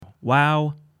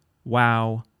Wow,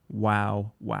 wow,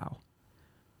 wow, wow.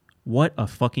 What a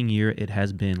fucking year it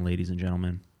has been, ladies and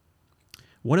gentlemen.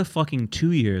 What a fucking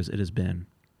 2 years it has been.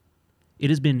 It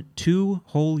has been 2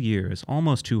 whole years,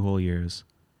 almost 2 whole years,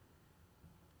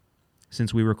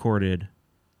 since we recorded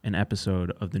an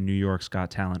episode of the New York's Got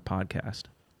Talent podcast.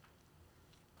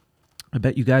 I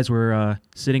bet you guys were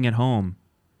sitting at home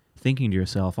thinking to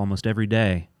yourself almost every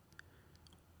day,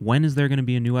 when is there going to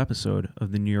be a new episode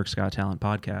of the New York's Got Talent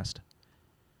podcast?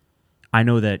 I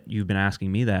know that you've been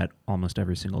asking me that almost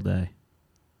every single day.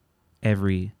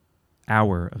 Every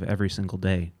hour of every single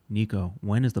day. Nico,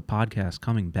 when is the podcast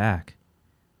coming back?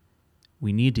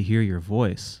 We need to hear your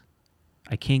voice.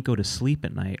 I can't go to sleep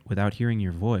at night without hearing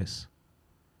your voice.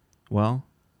 Well,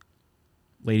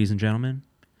 ladies and gentlemen,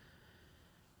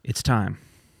 it's time.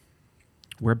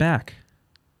 We're back.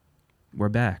 We're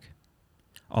back.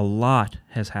 A lot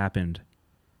has happened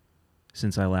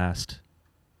since I last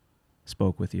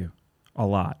spoke with you. A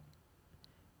lot.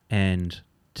 And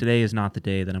today is not the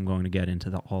day that I'm going to get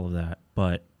into all of that.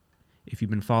 But if you've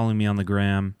been following me on the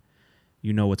gram,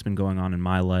 you know what's been going on in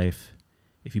my life.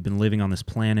 If you've been living on this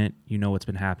planet, you know what's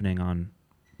been happening on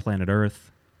planet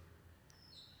Earth.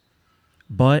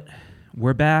 But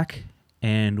we're back,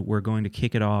 and we're going to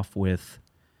kick it off with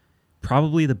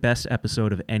probably the best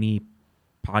episode of any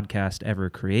podcast ever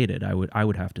created, I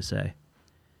would have to say.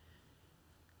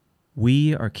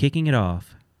 We are kicking it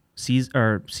off.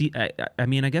 I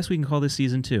guess we can call this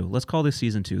season 2. Let's call this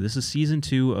season 2. This is season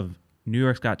 2 of New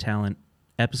York's Got Talent,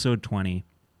 episode 20,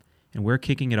 and we're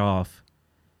kicking it off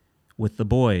with the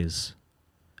boys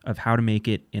of How to Make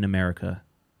It in America,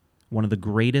 one of the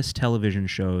greatest television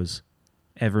shows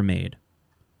ever made.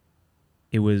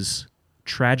 It was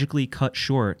tragically cut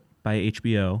short by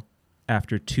HBO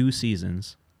after 2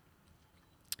 seasons.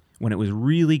 When it was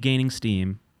really gaining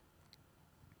steam,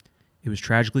 it was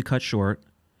tragically cut short,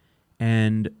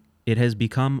 and it has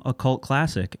become a cult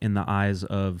classic in the eyes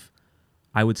of,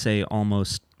 I would say,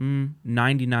 almost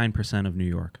 99% of New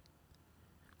York.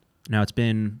 Now, it's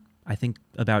been, I think,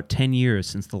 about 10 years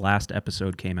since the last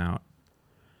episode came out,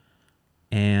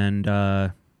 and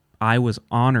I was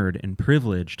honored and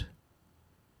privileged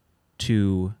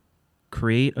to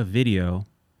create a video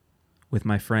with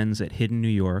my friends at Hidden New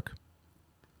York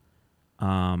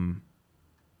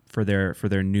for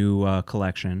their new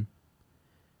collection,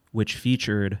 which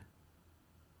featured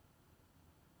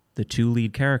the 2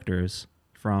 lead characters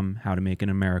from How to Make It in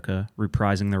America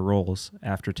reprising their roles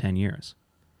after 10 years.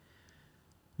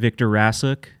 Victor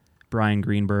Rasuk, Brian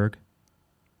Greenberg,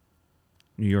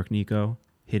 New York Nico,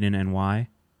 Hidden NY,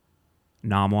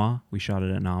 Namwa, we shot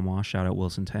it at Namwa, shout out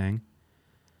Wilson Tang.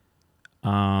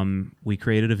 We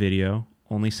created a video,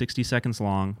 only 60 seconds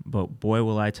long, but boy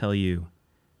will I tell you,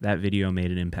 that video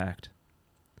made an impact.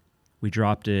 We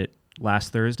dropped it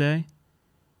last Thursday,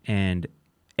 and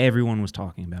everyone was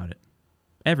talking about it.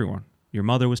 Everyone. Your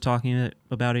mother was talking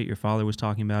about it, your father was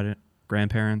talking about it,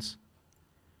 grandparents.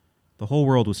 The whole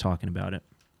world was talking about it.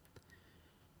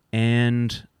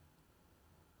 And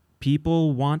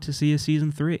people want to see a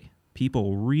season 3.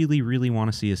 People really, really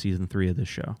want to see a season 3 of this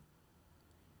show.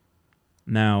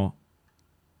 Now,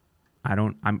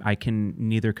 I can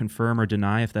neither confirm or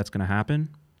deny if that's going to happen,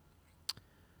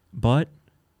 but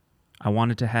I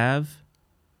wanted to have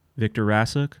Victor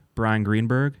Rasuk, Brian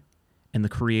Greenberg, and the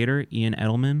creator, Ian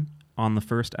Edelman, on the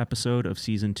first episode of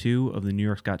season 2 of the New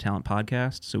York's Got Talent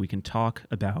podcast, so we can talk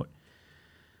about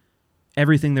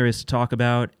everything there is to talk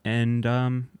about,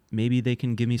 and maybe they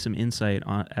can give me some insight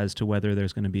as to whether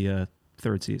there's going to be a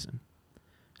 3rd season.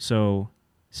 So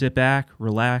sit back,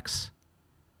 relax,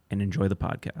 and enjoy the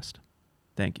podcast.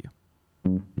 Thank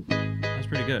you. That's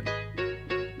pretty good.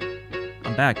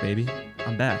 I'm back, baby.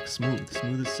 I'm back. Smooth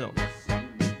as silk.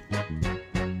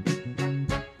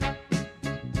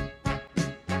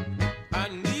 I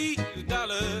need a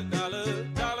dollar, dollar,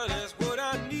 dollar, that's what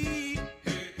I need.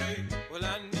 Hey, hey, well,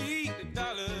 I need a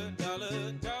dollar,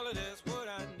 dollar, dollar, that's what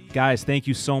I need. Guys, thank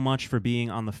you so much for being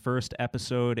on the first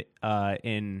episode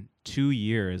in 2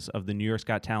 years of the New York's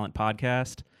Got Talent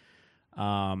podcast.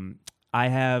 I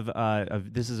have,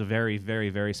 this is a very, very,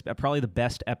 very, probably the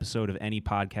best episode of any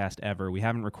podcast ever. We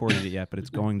haven't recorded it yet, but it's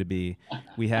going to be.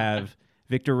 We have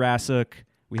Victor Rasuk,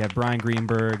 we have Brian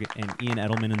Greenberg, and Ian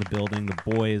Edelman in the building, the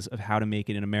boys of How to Make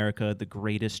It in America, the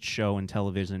greatest show in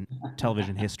television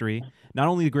history. Not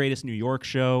only the greatest New York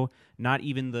show, not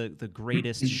even the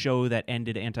greatest show that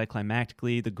ended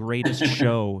anticlimactically, the greatest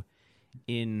show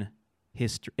in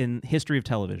history of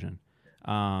television.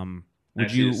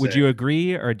 Would you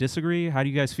agree or disagree? How do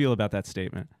you guys feel about that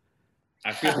statement?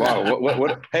 I feel Wow.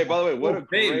 What? Hey, by the way, what a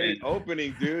great man.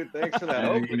 opening, dude. Thanks for that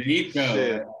opening. Nico,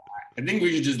 Shit. I think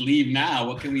we should just leave now.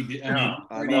 What can we do? I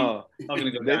know. I'm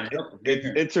gonna go downhill. It's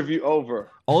interview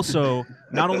over. Also,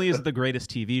 not only is it the greatest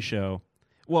TV show,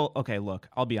 well, okay, look,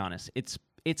 I'll be honest. It's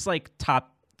like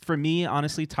for me,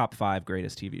 honestly, top 5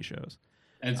 greatest TV shows.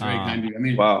 That's very kind of you. I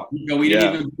mean, Wow. we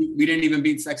didn't even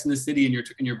beat Sex in the City in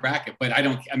your bracket, but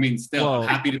still, Well, I'm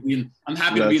happy to be in the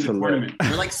hilarious. tournament.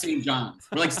 We're like St. John's.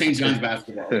 We're like St. John's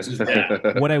basketball. Which is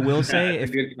What I will say,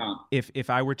 That's a good comp. if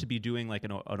I were to be doing like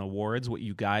an awards, what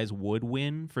you guys would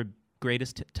win for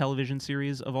greatest television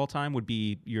series of all time would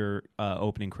be your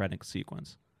opening credit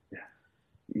sequence.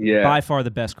 Yeah. By far the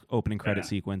best opening credit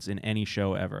sequence in any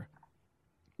show ever.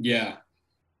 Yeah.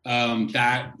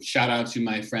 That shout out to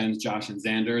my friends Josh and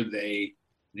Xander. They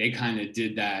kind of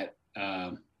did that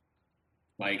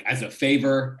like as a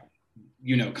favor.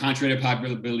 Contrary to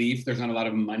popular belief, there's not a lot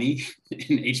of money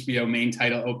in HBO main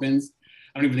title opens.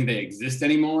 I don't even think they exist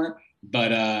anymore.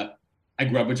 But I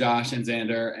grew up with Josh and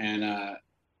Xander,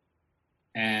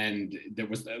 and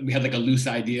we had like a loose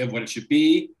idea of what it should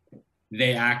be.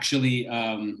 They actually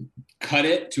cut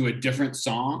it to a different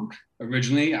song.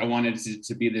 Originally, I wanted it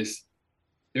to be this.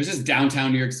 There's this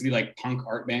downtown New York City like punk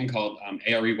art band called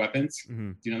ARE Weapons.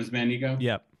 Mm-hmm. Do you know this band, Nico?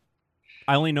 Yep.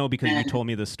 I only know because you told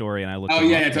me the story and I looked. Oh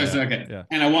them yeah, up. okay. Yeah.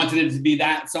 And I wanted it to be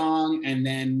that song, and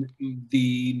then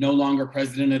the no longer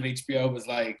president of HBO was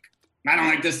like, "I don't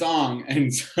like this song,"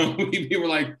 and so we were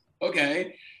like,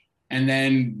 "Okay." And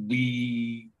then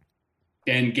Gabe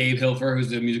Hilfer, who's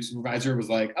the music supervisor, was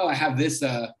like, "Oh, I have this.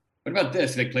 What about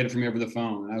this?" They played it for me over the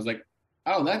phone, and I was like,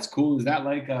 "Oh, that's cool. Is that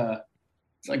like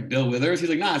it's like Bill Withers?" He's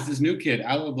like, "Nah, it's this new kid,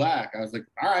 Aloe Black." I was like,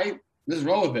 "All right, let's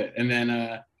roll with it." And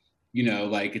then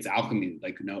like it's alchemy,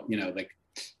 like like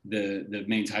the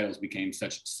main titles became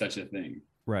such a thing.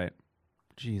 Right.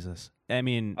 Jesus. I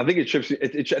mean, I think it trips. I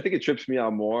think it trips me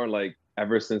out more. Like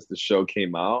ever since the show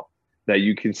came out, that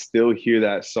you can still hear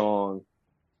that song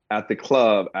at the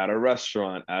club, at a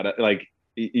restaurant, I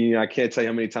can't tell you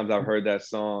how many times I've heard that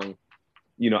song,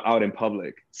 out in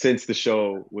public since the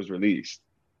show was released.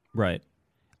 right.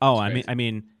 Oh, I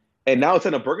mean, And now it's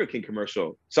in a Burger King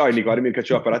commercial. Sorry, Nico, I didn't mean to cut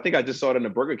you off, but I think I just saw it in a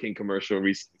Burger King commercial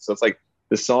recently. So it's like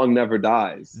the song never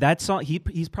dies. that song,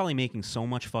 he's probably making so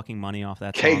much fucking money off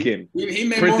that song. Caking. He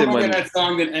made Printed more money on money. that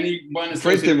song than anyone.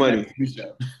 Printed money.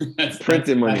 Show.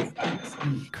 Printed money.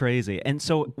 Crazy. And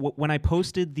so when I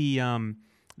posted the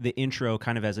intro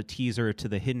kind of as a teaser to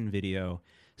the hidden video,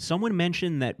 someone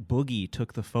mentioned that Boogie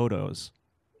took the photos.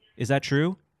 Is that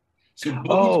true? So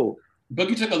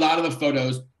Boogie took a lot of the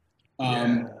photos.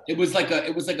 It was like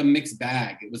a mixed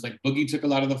bag. It was like Boogie took a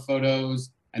lot of the photos,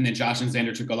 and then Josh and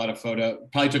Xander took a lot of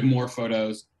probably took more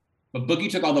photos. But Boogie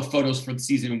took all the photos for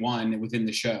season 1 within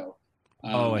the show.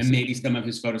 And maybe some of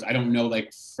his photos. I don't know,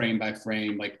 like frame by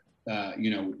frame, like,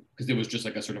 because it was just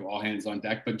like a sort of all hands on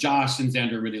deck. But Josh and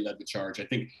Xander really led the charge, I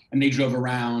think. And they drove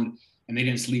around and they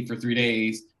didn't sleep for 3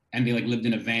 days, and they like lived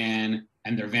in a van,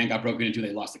 and their van got broken into.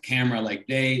 They lost the camera. Like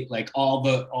all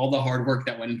the hard work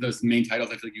that went into those main titles.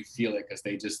 I feel like you feel it because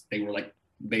they were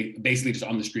basically just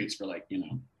on the streets for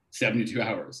 72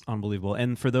 hours. Unbelievable.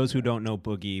 And for those who don't know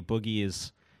Boogie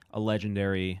is a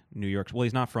legendary New York. Well,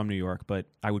 he's not from New York, but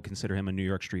I would consider him a New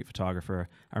York street photographer.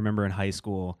 I remember in high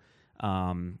school,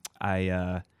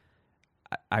 I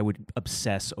would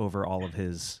obsess over all of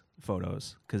his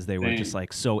photos because they were just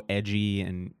like so edgy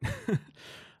and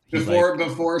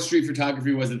before street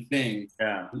photography was a thing.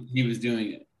 Yeah, he was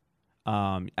doing it.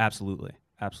 Absolutely.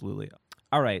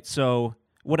 All right. So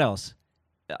what else?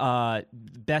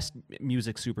 Best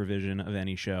music supervision of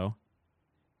any show.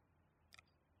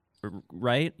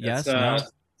 Right? Yes. No.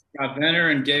 Scott Venner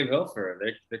and Gabe Hilfer,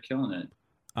 they're killing it.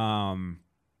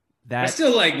 That I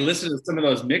still listen to some of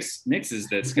those mixes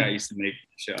that Scott used to make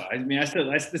for the show. I mean,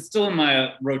 it's still in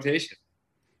my rotation.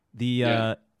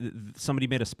 Somebody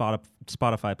made a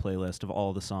Spotify playlist of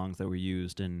all the songs that were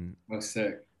used, and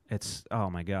sick. It's oh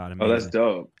my god, amazing. Oh, that's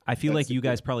dope. I feel like you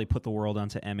guys probably put the world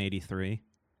onto M83.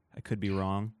 I could be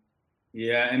wrong.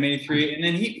 Yeah, M83, and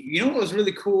then what was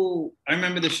really cool? I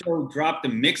remember the show dropped a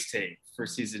mixtape for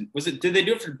season. Did they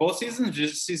do it for both seasons or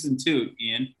just season 2,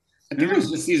 Ian? I think it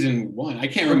was just season 1. I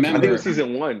can't remember. I think it was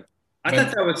season 1. I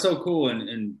thought that was so cool,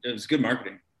 and it was good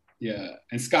marketing. Yeah,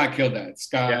 and Scott killed that.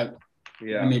 Scott,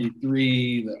 yeah.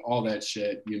 M83, all that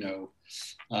shit.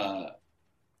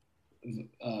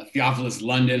 Theophilus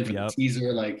London for the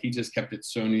teaser. Like he just kept it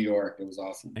so New York. It was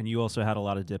awesome. And you also had a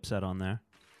lot of Dipset on there.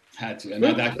 Had to, and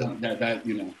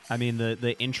that I mean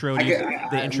the intro to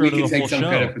the whole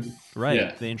show, right?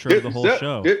 Yeah. The intro to the whole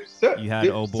show. You had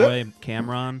Oh Boy,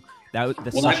 Cameron. I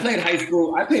played high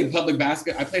school. I played public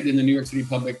basketball. I played in the New York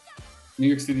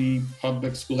City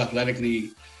Public School Athletic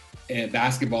League,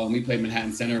 basketball, and we played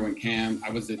Manhattan Center when I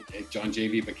was at John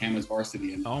JV, but Cam was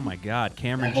varsity. And Oh my God,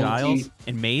 Cameron That whole Giles team-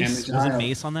 and Mace. Cameron Was it Giles.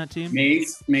 Mace on that team?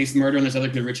 Mace Murder, and this other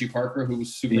kid, Richie Parker, who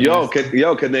was super Yo,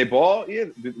 nice. can they ball? Yeah,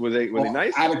 were they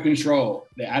nice? Out of control.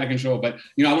 They're out of control. But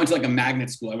I went to like a magnet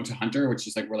school. I went to Hunter, which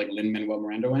is like where like Lin-Manuel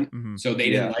Miranda went. Mhm. So they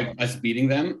didn't like us beating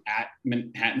them at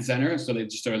Manhattan Center. So they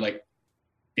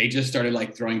just started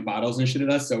like throwing bottles and shit at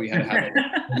us. So we had to have like,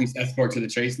 a police escort to the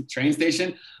train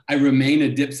station. I remain a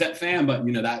Dipset fan, but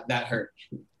that hurt.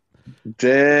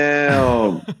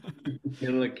 Damn.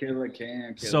 Killer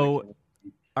Cam. So,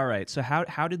 all right. So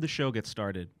how did the show get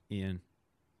started, Ian?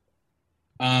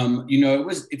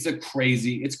 It's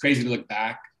crazy to look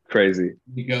back. Crazy.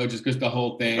 We go just because the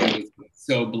whole thing was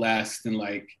so blessed, and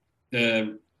like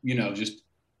the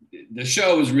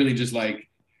show was really just like,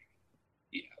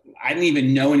 I didn't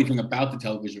even know anything about the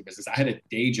television business. I had a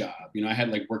day job. I had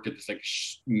like worked at this like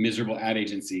miserable ad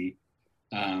agency.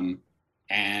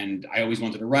 And I always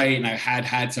wanted to write, and I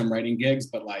had some writing gigs,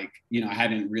 but like, I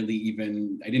didn't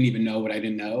even know what I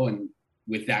didn't know. And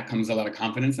with that comes a lot of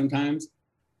confidence sometimes.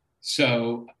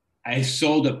 So I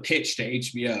sold a pitch to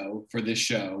HBO for this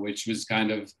show, which was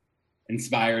kind of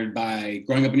inspired by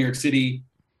growing up in New York City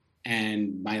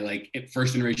and my like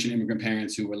first generation immigrant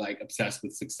parents who were like obsessed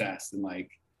with success and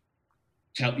like,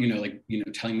 telling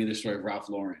me the story of Ralph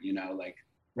Lauren, like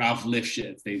Ralph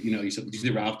Lifshitz. You see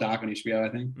the Ralph doc on HBO,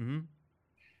 I think. Mm-hmm.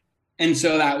 And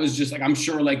so that was just like, I'm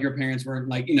sure like your parents weren't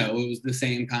like, it was the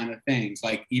same kind of things.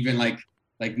 Like even like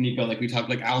Nico, like we talked,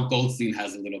 like Al Goldstein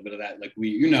has a little bit of that. Like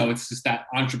it's just that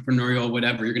entrepreneurial,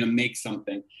 whatever, you're going to make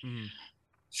something. Mm.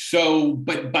 So,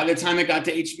 but by the time it got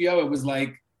to HBO, it was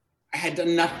like, I had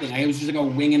done nothing. I was just like a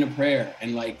wing and a prayer.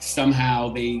 And like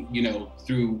somehow they,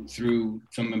 through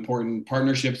some important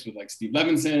partnerships with like Steve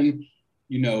Levinson,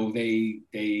 we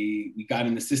got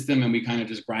in the system and we kind of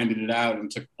just grinded it out,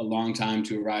 and took a long time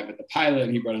to arrive at the pilot.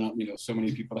 And he brought in, so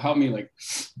many people to help me, like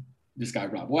this guy,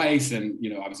 Rob Weiss, and,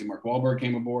 obviously Mark Wahlberg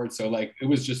came aboard. So like, it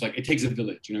was just like, it takes a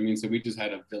village, you know what I mean? So we just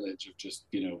had a village of just,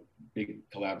 big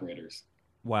collaborators.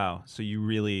 Wow. So you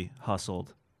really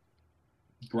hustled.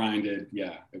 Grinded.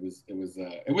 Yeah. It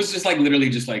was just like, literally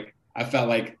just like, I felt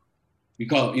like, we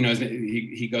call it,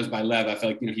 he goes by Lev. I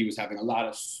felt like, he was having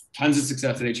tons of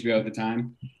success at HBO at the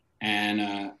time.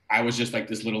 And I was just like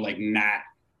this little like gnat,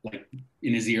 like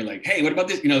in his ear, like, hey, what about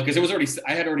this? Because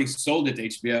I had already sold it to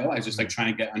HBO. I was just like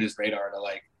trying to get on his radar to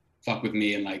like fuck with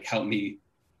me and like help me,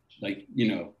 like,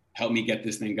 help me get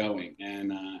this thing going.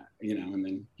 And, and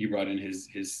then he brought in his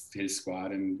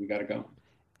squad and we got it going.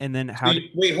 And then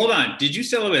wait, hold on. Did you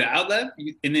sell it at Outlet?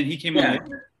 And then he came on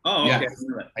later? Oh, okay.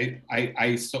 Yeah.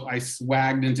 I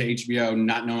swagged into HBO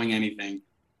not knowing anything,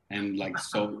 and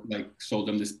sold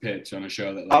them this pitch on a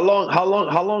show that. Like,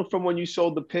 How long from when you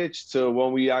sold the pitch to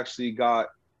when we actually got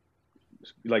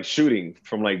like shooting,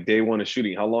 from like day one of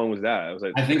shooting? How long was that? It was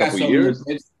like I think a I couple sold years the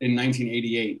pitch in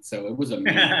 1988, so it was a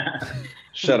minute.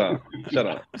 Shut up.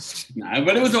 Nah,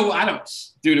 but it was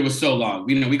it was so long.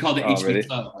 We called it HB really?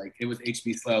 Slow. Like it was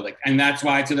HB Slow. Like, and that's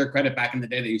why, to their credit, back in the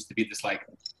day, they used to be this like,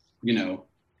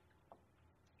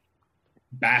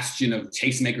 bastion of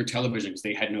tastemaker television, because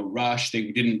they had no rush.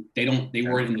 They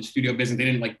weren't in the studio business. They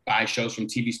didn't like buy shows from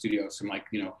TV studios from like,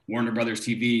 Warner Brothers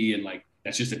TV, and like,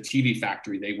 that's just a TV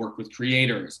factory. They worked with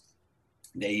creators.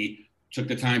 They took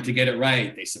the time to get it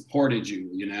right. They supported you,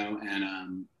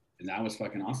 and that was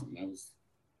fucking awesome. I feel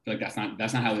like that's not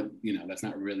how that's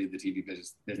not really the TV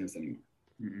business anymore.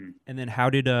 Mm-hmm. And then how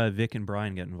did Vic and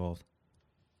Brian get involved?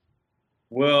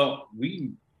 Well,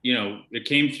 it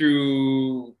came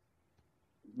through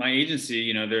my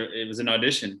agency. It was an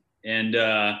audition, and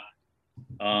I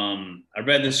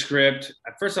read the script.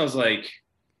 At first I was like,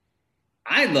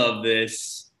 I love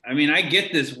this. I mean, I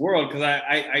get this world because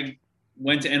I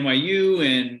went to NYU,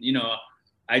 and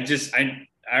I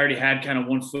already had kind of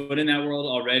one foot in that world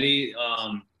already,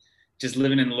 just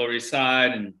living in the Lower East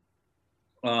Side, and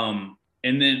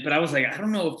then, but I was like, I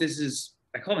don't know if this is.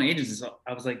 I called my agency. So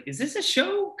I was like, is this a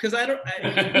show? Because it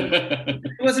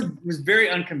was very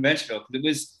unconventional. There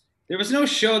was no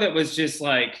show that was just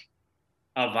like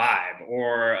a vibe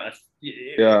or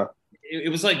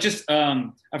it was like just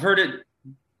I've heard it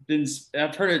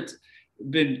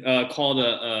been called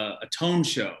a tone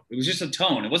show. It was just a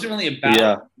tone. It wasn't really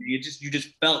about you just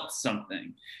felt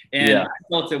something, and I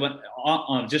felt it went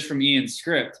on just from Ian's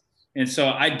script. And so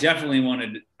I definitely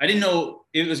I didn't know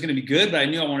it was going to be good, but I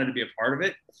knew I wanted to be a part of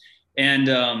it. And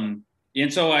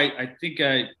so I think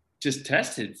I just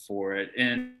tested for it.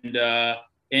 And I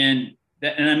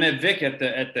met Vic at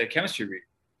the chemistry read,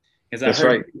 because I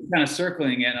heard him kind of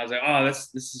circling it, and I was like, oh,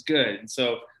 this is good. And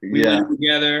so we went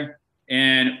together,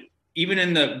 and even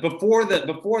in the before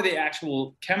the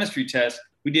actual chemistry test,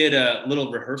 we did a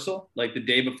little rehearsal like the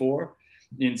day before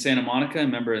in Santa Monica. I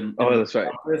remember in that's right.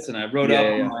 office, and I wrote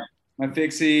up my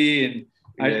fixie, and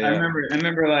I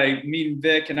remember like meeting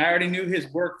Vic, and I already knew his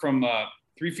work from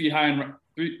 3 feet high and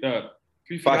 3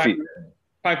 feet 5 high. feet.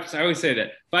 5. I always say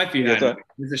that 5 feet That's high. right.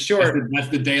 It's a short. That's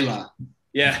the De La.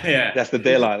 Yeah. That's the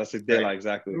De La. That's the De La,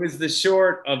 exactly. It was the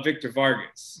short of Victor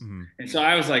Vargas. Mm-hmm. And so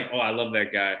I was like, oh, I love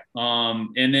that guy.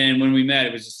 And then when we met,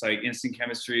 it was just like instant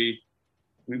chemistry.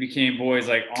 We became boys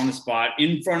like on the spot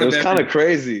in front of It was kind of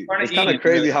crazy. front of It's kind of Ian.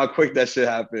 crazy how quick that shit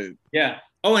happened. Yeah.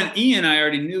 Oh, and Ian I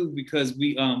already knew because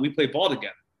we played ball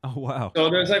together. Oh wow. So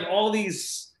there's like all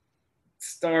these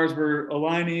stars were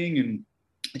aligning, and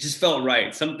it just felt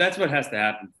right. That's what has to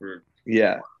happen for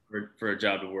a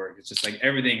job to work. It's just like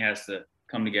everything has to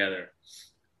come together.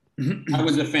 I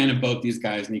was a fan of both these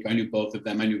guys, Nico. I knew both of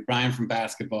them. I knew Brian from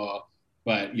basketball,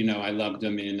 but I loved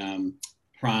him in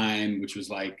Prime, which was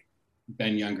like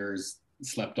Ben Younger's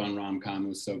slept on rom-com. It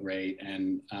was so great,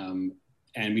 and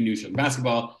we knew each other in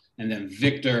basketball. And then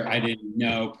Victor, I didn't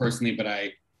know personally, but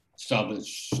I saw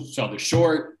the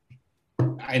short.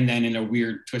 And then in a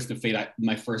weird twist of fate,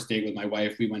 my first date with my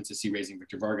wife, we went to see Raising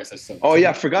Victor Vargas.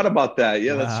 I forgot about that.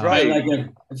 Yeah, that's right.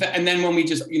 And then when we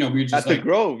just, we were just at the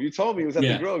Grove. You told me it was at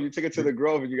the Grove. You took it to the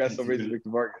Grove, and you guys saw Raising Victor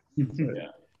Vargas. Yeah.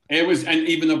 It was, and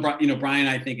even though Brian,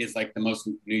 I think is like the most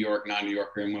New York, non-New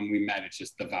Yorker, and when we met, it's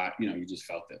just the vibe. You just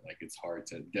felt it. Like it's hard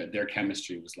to. Their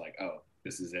chemistry was like, oh,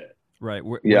 this is it. Right.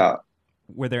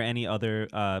 Were there any other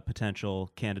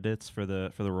potential candidates for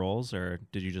the roles, or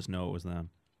did you just know it was them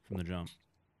from the jump?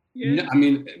 Yeah. No, I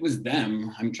mean, it was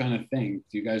them. I'm trying to think.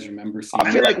 Do you guys remember seeing?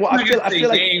 I feel like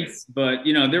names, but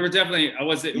there were definitely.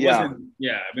 Wasn't. Yeah.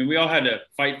 I mean, we all had to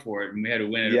fight for it, and we had to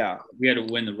win it. Yeah. We had to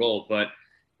win the role, but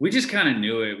we just kind of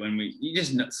knew it when you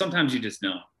just know, sometimes you just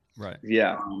know. Right.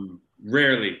 Yeah.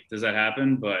 Rarely does that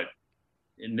happen, but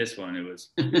in this one, it was.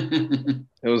 it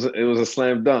was a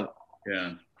slam dunk.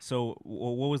 Yeah. So,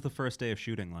 what was the first day of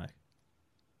shooting like?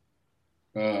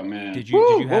 Oh man! Did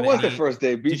you have what was the first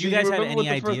day? Did you guys have any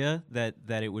idea that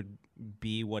it would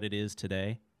be what it is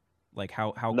today? Like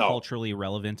how culturally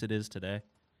relevant it is today?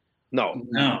 No,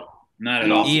 not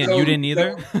at all. Ian, you didn't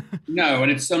either. No, and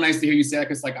it's so nice to hear you say that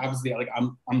because, like, obviously, like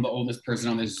I'm the oldest person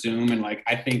on this Zoom, and like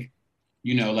I think,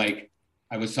 like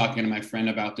I was talking to my friend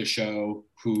about the show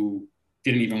who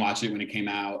didn't even watch it when it came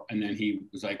out, and then he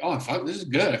was like, "Oh, this is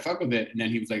good. I fuck with it." And then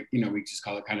he was like, we just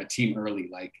call it kind of team early,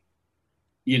 like.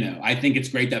 I think it's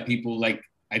great that people I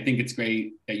think it's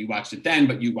great that you watched it then,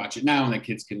 but you watch it now and the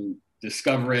kids can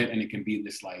discover it and it can be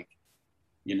this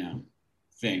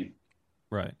thing.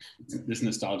 Right. This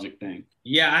nostalgic thing.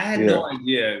 Yeah. I had no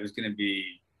idea it was going to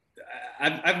be,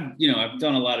 I've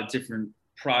done a lot of different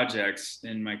projects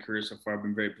in my career so far. I've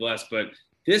been very blessed, but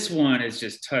this one has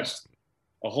just touched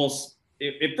a whole,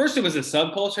 at first it was a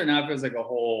subculture. Now it feels like a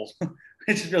whole,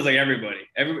 it just feels like everybody,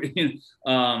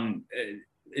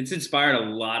 it's inspired a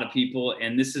lot of people,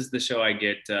 and this is the show I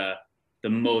get the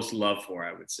most love for,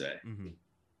 I would say. Mm-hmm.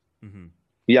 Mm-hmm.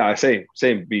 Yeah, same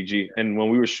BG. And when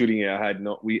we were shooting it, I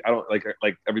don't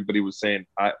like everybody was saying,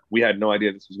 we had no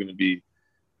idea this was going to be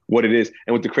what it is.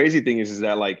 And what the crazy thing is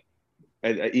that like,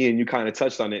 Ian, you kind of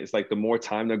touched on it. It's like the more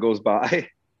time that goes by,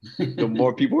 the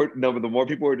more people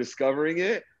are discovering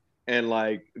it, and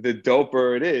like the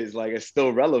doper it is, like it's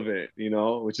still relevant,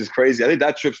 which is crazy. I think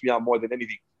that trips me out more than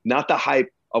anything. Not the hype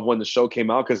of when the show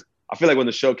came out, because I feel like when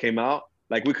the show came out,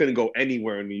 like we couldn't go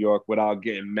anywhere in New York without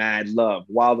getting mad love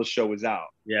while the show was out.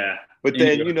 Yeah. But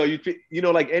then you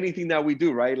like anything that we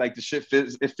do, right? Like the shit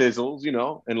it fizzles,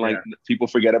 and like people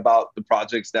forget about the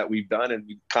projects that we've done, and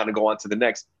we kind of go on to the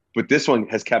next. But this one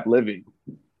has kept living.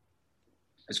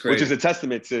 It's great. Which is a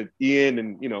testament to Ian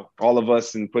and all of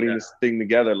us and putting this thing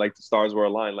together. Like the stars were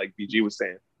aligned, like BG was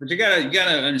saying. But you gotta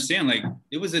understand, like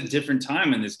it was a different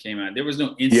time when this came out. There was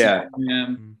no Instagram.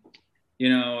 Mm-hmm.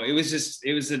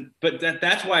 But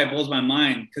that's why it blows my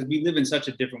mind, because we live in such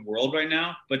a different world right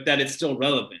now, but that it's still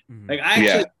relevant. Mm-hmm. Like I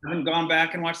actually haven't gone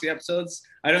back and watched the episodes.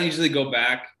 I don't usually go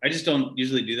back. I just don't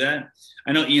usually do that.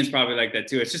 I know Ian's probably like that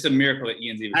too. It's just a miracle that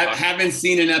Ian's even. I haven't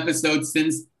seen an episode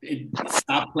since it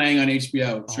stopped playing on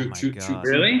HBO. True.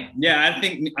 Really? Yeah, I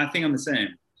think I'm the same.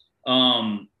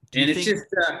 And it's just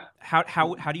how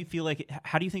do you feel like?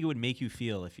 How do you think it would make you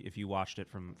feel if you watched it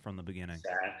from the beginning?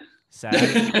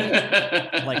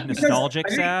 Sad, like nostalgic,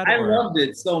 sad. I loved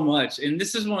it so much, and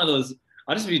this is one of those.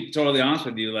 I'll just be totally honest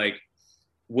with you. Like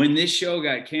when this show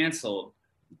got canceled,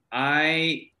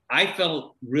 I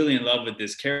felt really in love with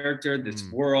this character, this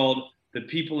world, the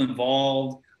people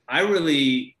involved. I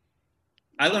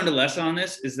I learned a lesson on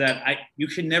this is that you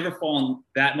should never fall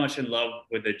that much in love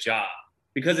with a job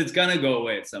because it's gonna go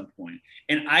away at some point.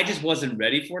 And I just wasn't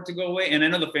ready for it to go away. And I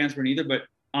know the fans weren't either, but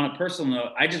on a personal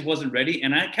note, I just wasn't ready.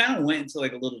 And I kind of went into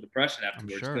like a little depression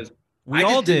afterwards because we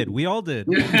all did. We all did.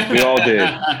 We all did.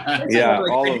 Yeah,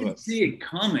 like, all I of didn't us. see it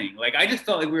coming. Like I just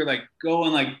felt like we were like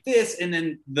going like this, and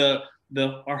then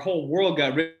our whole world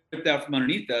got ripped out from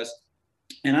underneath us.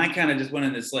 And I kind of just went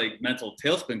in this like mental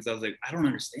tailspin because I was like, I don't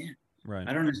understand. Right.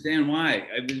 I don't understand why.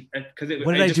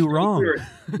 What did I do wrong?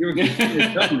 We were getting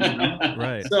this done, you know?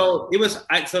 Right. So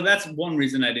so that's one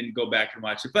reason I didn't go back and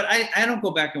watch it. But I don't go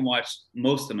back and watch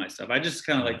most of my stuff. I just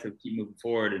kind of like to keep moving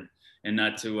forward and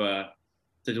not to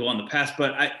dwell on the past.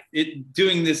 But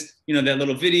doing this, you know, that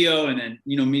little video and then,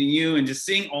 you know, meeting you and just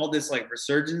seeing all this like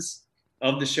resurgence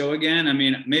of the show again. I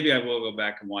mean, maybe I will go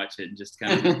back and watch it and just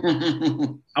kind of.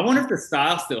 I wonder if the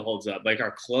style still holds up, like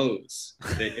our clothes.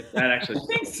 If that actually. I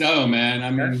think so, man.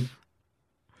 I mean,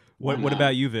 what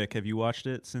about you, Vic? Have you watched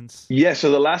it since? Yeah.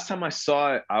 So the last time I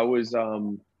saw it, I was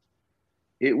so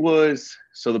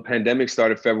the pandemic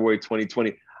started February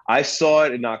 2020. I saw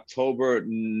it in October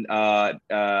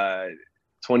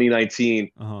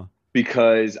 2019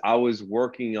 because I was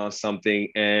working on something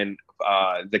and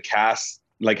the cast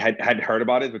like had heard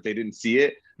about it, but they didn't see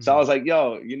it. So I was like,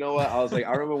 yo, you know what? I was like,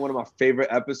 I remember one of my favorite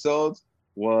episodes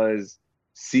was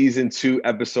season 2,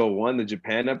 episode 1, the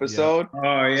Japan episode. Yeah.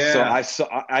 Oh yeah. So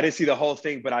I didn't see the whole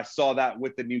thing, but I saw that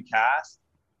with the new cast.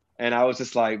 And I was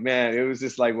just like, man, it was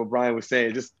just like what Brian was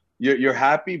saying, just you're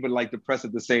happy, but like depressed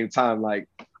at the same time. Like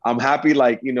I'm happy,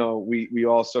 like, you know, we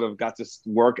all sort of got to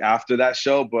work after that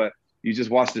show, but you just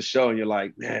watch the show and you're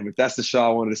like, man, if that's the show I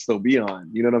wanted to still be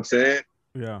on, you know what I'm saying?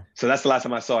 Yeah. So that's the last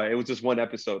time I saw it. It was just one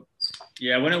episode.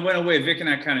 Yeah, when it went away, Vic and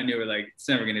I kind of knew like it's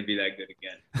never gonna be that good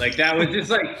again. Like that was just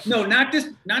like not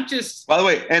just. By the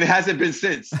way, and it hasn't been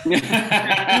since. We've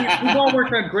all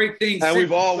worked on great things. And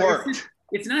we've all but worked.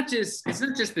 It's not just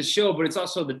the show, but it's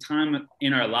also the time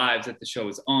in our lives that the show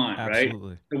is on,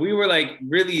 Absolutely. right? So we were like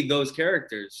really those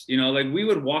characters, you know. Like we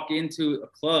would walk into a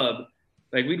club,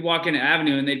 like we'd walk into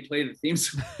Avenue and they'd play the theme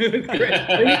song.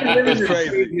 It was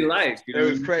crazy life. You know?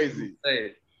 It was crazy.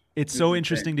 It's so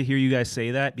interesting to hear you guys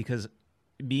say that because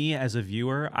me as a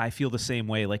viewer, I feel the same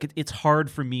way. Like it's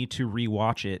hard for me to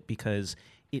rewatch it because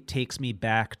it takes me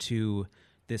back to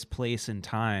this place and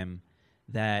time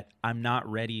that I'm not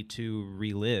ready to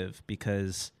relive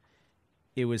because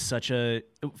it was such a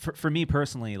for me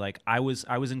personally, like I was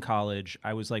in college,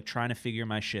 I was like trying to figure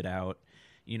my shit out.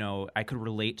 You know, I could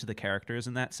relate to the characters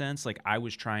in that sense. Like I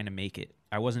was trying to make it.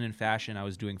 I wasn't in fashion, I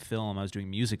was doing film, I was doing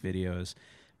music videos,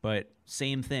 but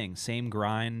same thing, same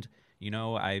grind. You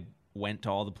know, I went to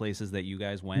all the places that you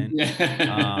guys went.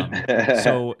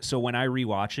 So when I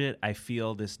rewatch it, I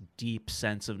feel this deep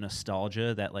sense of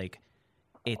nostalgia that like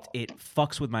it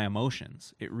fucks with my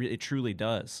emotions. It truly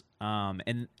does.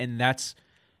 And that's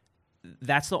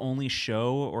the only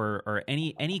show or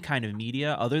any kind of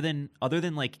media other than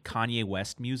like Kanye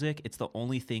West music. It's the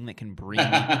only thing that can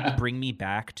bring me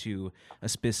back to a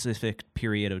specific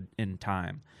period in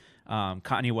time.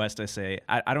 Kanye West, I say,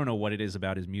 I don't know what it is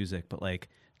about his music, but like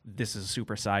this is a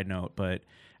super side note, but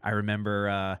I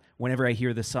remember whenever I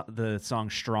hear the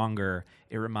song Stronger,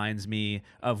 it reminds me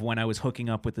of when I was hooking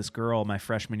up with this girl my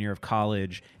freshman year of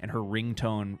college, and her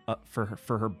ringtone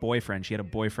for her boyfriend, she had a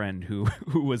boyfriend who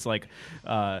was like,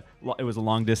 it was a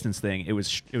long distance thing. It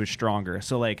was Stronger.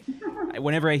 So like,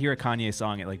 whenever I hear a Kanye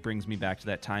song, it like brings me back to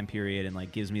that time period and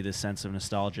like gives me this sense of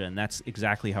nostalgia, and that's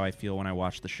exactly how I feel when I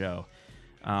watch the show.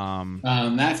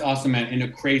 That's awesome, man. In a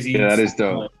crazy. Yeah, that is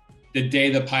dope. The day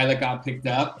the pilot got picked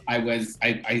up, I met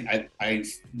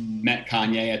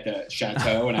Kanye at the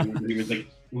chateau, and he was like,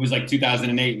 it was like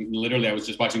 2008, and literally I was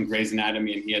just watching Grey's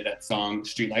Anatomy, and he had that song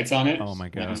Streetlights on it. Oh my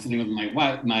god! And I was sitting with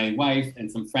my wife and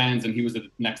some friends, and he was at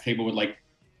the next table with like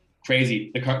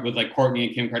crazy with like Kourtney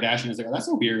and Kim Kardashian. I was like, oh, that's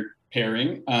a weird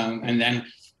pairing. And then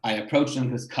I approached him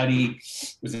because Cuddy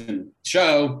was in the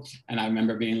show, and I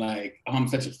remember being like, "Oh, I'm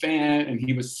such a fan," and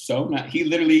he was so nice. He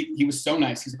was so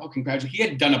nice. He's like, "Oh, congratulations!" He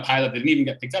had done a pilot that didn't even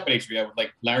get picked up at HBO with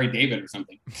like Larry David or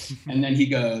something. And then he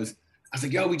goes, "I was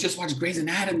like, yo, we just watched Grey's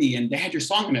Anatomy, and they had your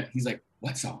song in it." He's like,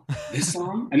 "What song? This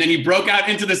song?" And then he broke out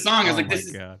into the song. I was like,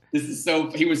 "This is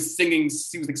so." He was singing.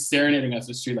 He was like serenading us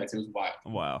with Streetlights. It was wild.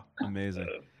 Wow, amazing.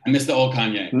 I miss the old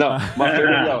Kanye. No, my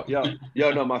favorite,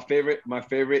 no, my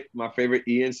favorite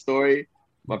Ian story.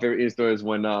 My favorite Ian story is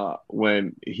when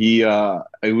he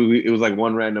it was like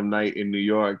one random night in New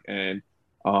York, and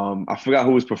I forgot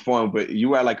who was performing, but you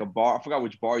were at like a bar. I forgot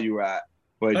which bar you were at,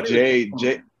 but Jay,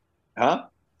 huh?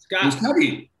 Scott.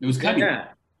 It was Cuddy. Yeah.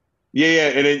 Yeah,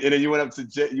 and then you went up to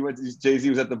Jay-Z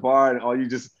was at the bar, and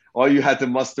all you had to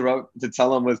muster up to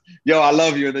tell him was, "Yo, I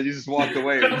love you," and then you just walked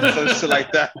away, some shit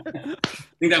like that. I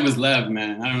think that was Lev,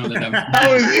 man. I don't know that. That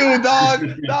was you, dog.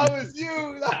 That was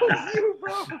you,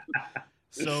 bro.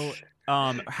 So,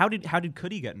 how did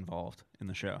Cudi get involved in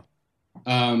the show?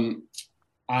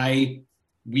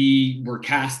 We were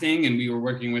casting, and we were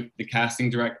working with the casting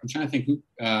director. I'm trying to think who,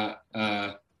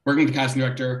 working with the casting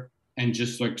director, and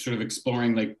just like sort of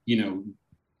exploring, like, you know,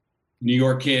 New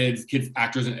York kids,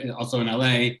 actors also in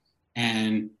LA.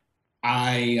 And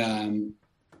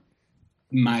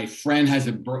my friend has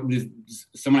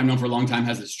someone I've known for a long time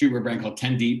has a streetwear brand called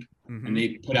 10 Deep, and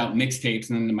they put out mixtapes.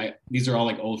 And then these are all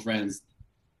like old friends.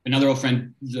 Another old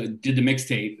friend did the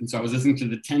mixtape, and so I was listening to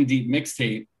the 10 Deep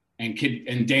mixtape, and Day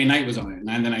and Night was on it.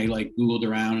 And then I like Googled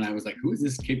around, and I was like, who is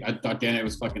this kid? I thought Day and Night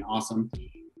was fucking awesome.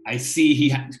 I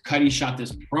see Cudi shot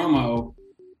this promo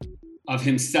of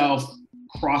himself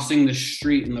crossing the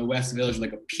street in the West Village,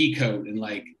 like a peacoat and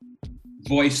like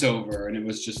voiceover. And it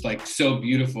was just like so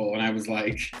beautiful. And I was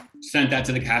like, sent that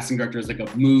to the casting director as like a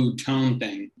mood tone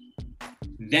thing.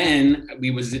 Then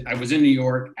I was in New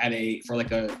York for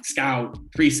like a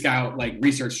pre-scout, like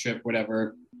research trip,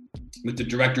 whatever, with the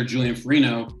director, Julian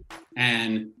Farino.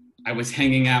 And I was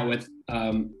hanging out with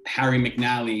Harry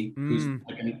McNally, who's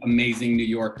like an amazing New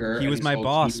Yorker. He was my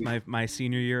boss, my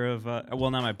senior year of,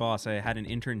 well, not my boss. I had an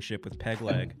internship with Peg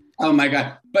Leg. Oh my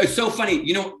God. But it's so funny.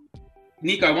 You know,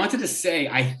 Nico, I wanted to say,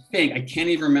 I can't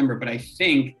even remember, but I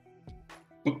think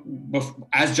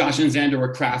as Josh and Xander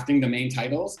were crafting the main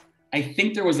titles, I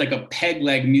think there was like a Peg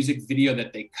Leg music video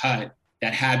that they cut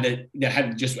that had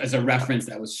just as a reference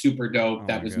that was super dope.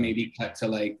 That was maybe cut to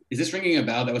like, is this ringing a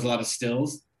bell? That was a lot of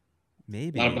stills.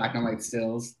 Maybe a lot of black and white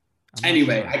stills.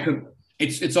 Anyway, sure.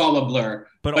 It's all a blur.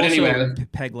 But also anyway,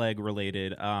 Peg Leg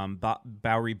related.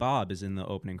 Bowery Bob is in the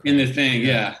opening credits. In the thing,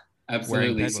 yeah,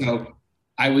 absolutely. So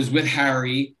I was with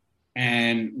Harry,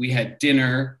 and we had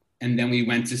dinner, and then we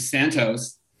went to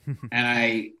Santos, and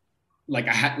I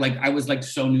was like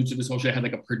so new to this whole shit. I had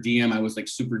like a per diem. I was like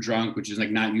super drunk, which is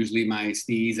like not usually my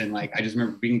steez. And like, I just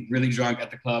remember being really drunk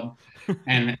at the club,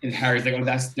 and Harry's like, "Oh,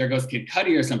 there goes Kid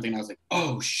Cudi or something." And I was like,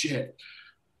 "Oh shit,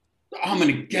 I'm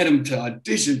going to get him to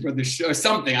audition for the show or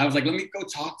something." I was like, let me go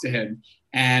talk to him.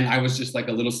 And I was just like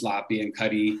a little sloppy, and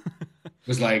Cudi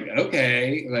was like,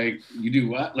 "Okay, like you do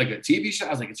what? Like a TV show?" I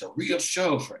was like, "It's a real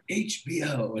show for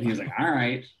HBO." And he was like, "All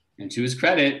right." And to his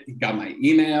credit, he got my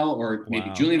email, or maybe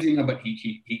Julian's email, but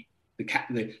the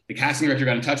casting director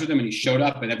got in touch with him, and he showed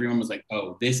up, and everyone was like,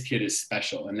 "Oh, this kid is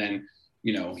special." And then,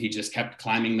 you know, he just kept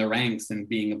climbing the ranks and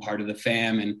being a part of the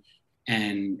fam.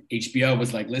 And HBO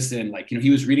was like, "Listen, like, you know,"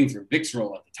 he was reading for Vic's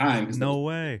role at the time. No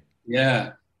way.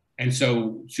 Yeah. And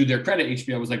so to their credit,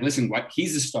 HBO was like, "Listen,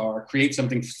 he's a star, create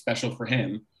something special for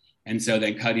him." And so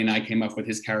then Cudi and I came up with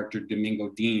his character, Domingo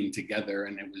Dean, together.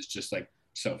 And it was just like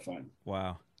so fun.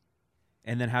 Wow.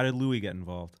 And then how did Louis get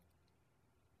involved?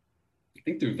 I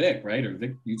think through Vic, right? Or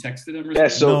Vic, you texted him or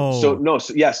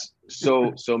something? Yeah,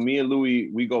 so me and Louis,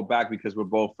 we go back because we're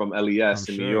both from LES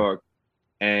in New York.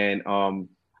 And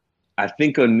I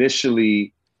think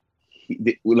initially,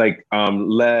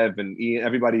 Lev and Ian,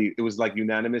 everybody, it was like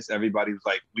unanimous. Everybody was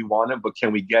like, "We want him, but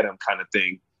can we get him?" kind of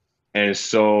thing. And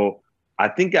so I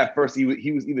think at first he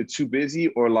was either too busy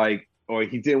or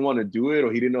he didn't want to do it,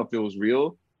 or he didn't know if it was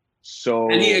real. So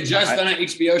and he had just done an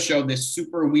HBO show, this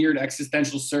super weird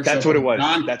existential search. That's what it was.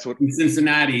 That's what in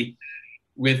Cincinnati,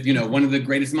 with, you know, one of the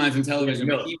greatest minds in television.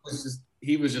 But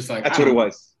he was just like, that's what it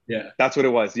was. Yeah, that's what it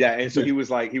was. Yeah, and so he was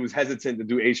hesitant to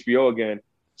do HBO again.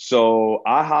 So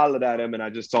I hollered at him, and I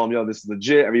just told him, "Yo, this is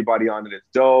legit. Everybody on it is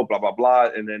dope. Blah blah blah."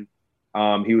 And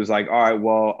then he was like, "All right,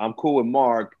 well, I'm cool with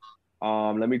Mark.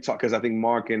 Let me talk," because I think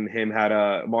Mark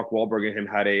Wahlberg and him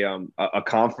had a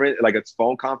conference, like a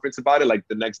phone conference about it, like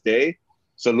the next day.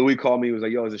 So Louis called me. He was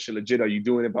like, "Yo, is this shit legit? Are you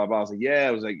doing it?" Blah blah. I was like, "Yeah."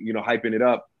 I was like, you know, hyping it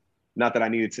up. Not that I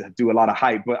needed to do a lot of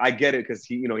hype, but I get it because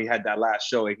he had that last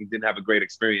show and he didn't have a great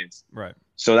experience. Right.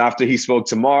 So after he spoke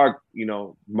to Mark, you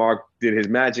know, Mark did his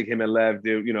magic. Him and Lev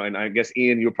did, you know, and I guess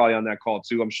Ian, you were probably on that call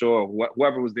too, I'm sure.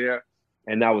 Whoever was there,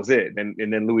 and that was it. And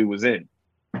then Louis was in.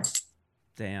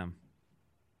 Damn.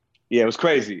 Yeah, it was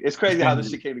crazy. It's crazy how this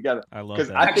shit came together. I love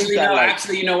that.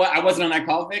 Actually, you know what? I wasn't on that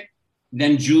call, Vic.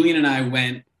 Then Julian and I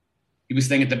went. He was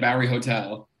staying at the Bowery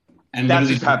Hotel. And that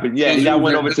just happened. Yeah, that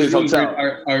went over to his hotel.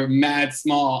 Are mad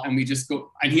small, and we just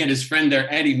go. And he had his friend there,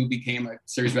 Eddie, who became a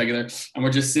series regular. And we're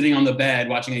just sitting on the bed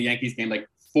watching a Yankees game, like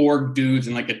 4 dudes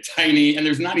in like a tiny. And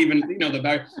there's not even, you know, the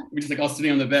Bowery. We're just like all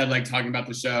sitting on the bed, like talking about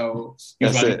the show.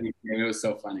 That's it. It was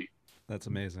so funny. That's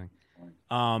amazing.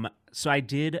 So I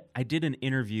did an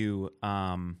interview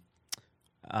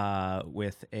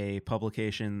with a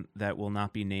publication that will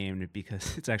not be named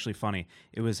because it's actually funny.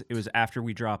 It was after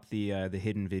we dropped the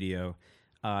hidden video.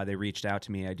 They reached out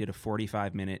to me. I did a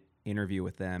 45-minute interview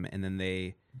with them, and then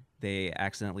they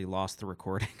accidentally lost the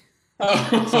recording.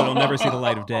 So it'll never see the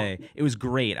light of day. It was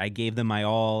great. I gave them my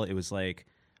all. It was like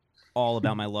all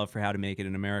about my love for How to Make It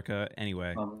in America.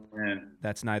 Anyway,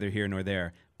 that's neither here nor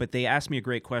there. But they asked me a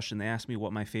great question. They asked me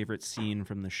what my favorite scene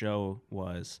from the show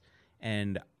was.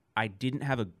 And I didn't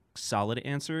have a solid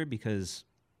answer because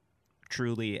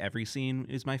truly every scene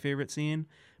is my favorite scene.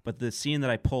 But the scene that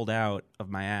I pulled out of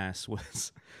my ass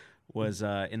was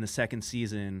in the second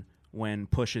season when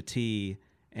Pusha T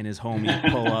and his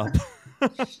homie pull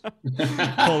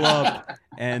up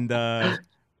and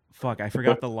fuck, I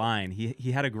forgot the line.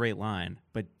 He had a great line,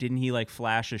 but didn't he like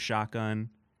flash a shotgun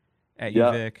at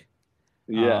you, Vic?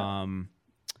 Yeah.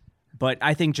 But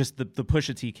I think just the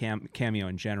Pusha T cameo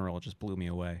in general just blew me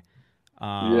away.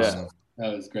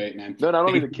 That was great, man. No, not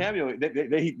only the cameo,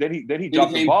 then he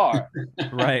dropped the bar.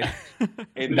 Right.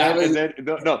 And then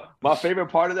my favorite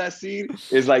part of that scene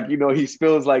is like, you know, he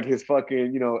spills like his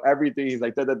fucking, you know, everything. He's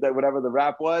like, whatever the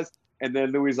rap was. And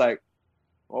then Louis like,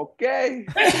 okay.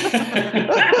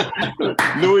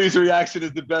 Louis' reaction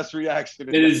is the best reaction.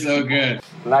 It is so good.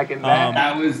 Liking that.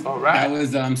 That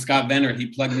was Scott Venner. He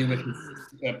plugged me with his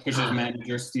Pusha's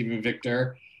manager, Stephen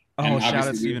Victor. Oh, shout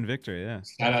out Stephen Victor, yeah.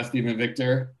 Shout out Stephen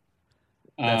Victor.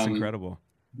 That's incredible.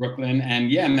 Brooklyn.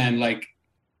 And yeah, man, like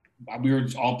we were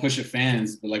all Pusha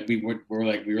fans, but like we were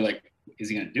like, is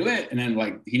he gonna do it? And then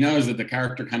like he knows that the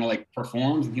character kind of like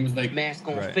performs, and he was like, mask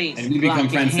on face, and we become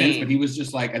friends since. But he was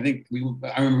just like, I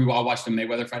remember we all watched the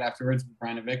Mayweather fight afterwards with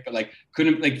Brian and Vic, but like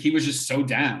he was just so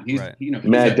down. He's you know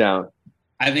mad down.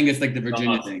 I think it's like the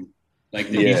Virginia thing. Like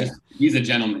he's a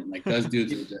gentleman. Like those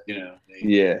dudes, you know.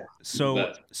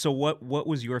 So what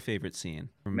was your favorite scene?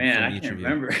 From I each can't of you?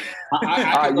 remember. For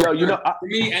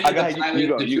me, any of the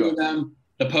pilot, the two of them,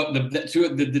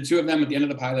 the two of them at the end of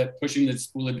the pilot pushing the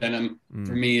spool of denim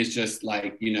for me is just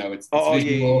like, you know, it's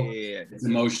visual, it's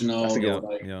emotional.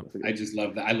 I just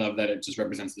love that. I love that it just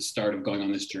represents the start of going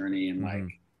on this journey and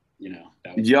like, you know,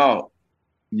 that was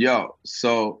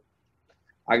so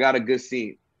I got a good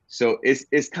scene. So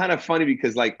it's kind of funny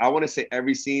because like I want to say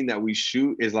every scene that we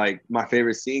shoot is like my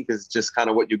favorite scene because it's just kind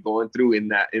of what you're going through in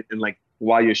like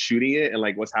while you're shooting it and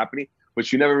like what's happening.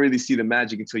 But you never really see the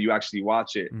magic until you actually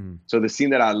watch it. So the scene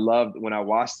that I loved when I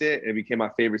watched it, it became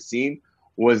my favorite scene,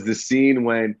 was the scene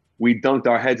when we dunked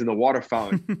our heads in the water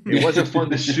fountain. It wasn't fun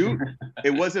to shoot.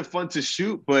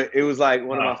 But it was like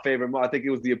one of my favorite moments. I think it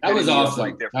was the epitome of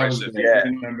like their friendship. I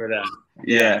remember that.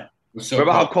 Yeah. So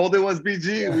remember how cold it was,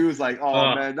 BG? We was like,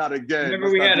 oh man, not again. Remember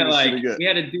we had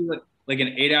to do like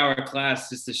an 8-hour class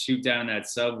just to shoot down that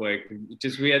subway.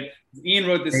 Ian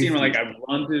wrote the scene where like I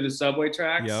run through the subway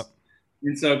tracks. Yep.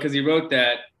 And so because he wrote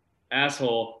that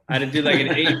asshole, I had to do like an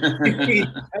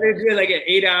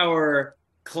 8-hour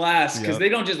class because they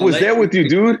don't just. I was there with you,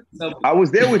 dude. I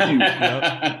was there with you.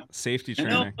 Yep. Safety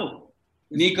training.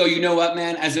 Nico, you know what,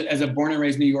 man? As a born and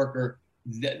raised New Yorker,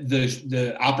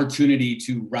 the opportunity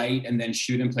to write and then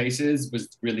shoot in places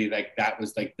was really like that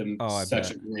was like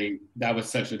such a joy.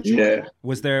 Yeah.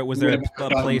 Was there a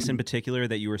place in particular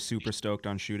that you were super stoked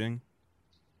on shooting?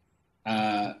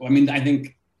 I mean, I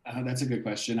think that's a good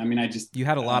question. I mean, you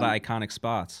had a lot of iconic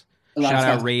spots. Shout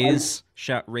out Ray's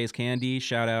Candy.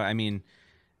 Shout out. I mean,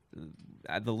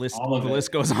 the list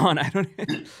goes on. I don't.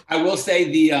 I will say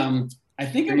I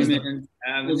think it was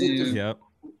Yep.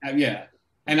 Yeah.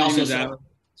 And also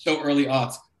so early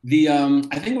aughts.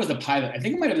 I think it was the pilot. I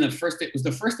think it might have been the first day. It was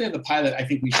the first day of the pilot. I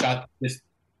think we shot this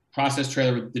process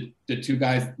trailer with the two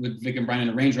guys with Vic and Brian in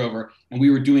a Range Rover, and we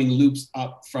were doing loops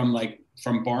up from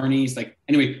Barney's. Like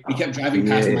anyway, we kept driving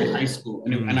past my high school,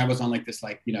 and I was on like this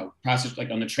like, you know, process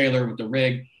like on the trailer with the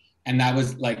rig, and that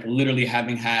was like literally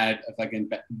having had a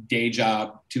fucking day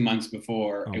job 2 months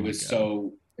before.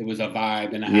 It was a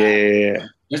vibe and a half.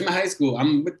 There's my high school.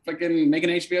 I'm fucking making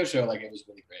an HBO show. Like it was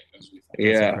really great. It was really fun.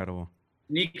 That's incredible.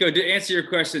 Nico, to answer your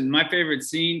question, my favorite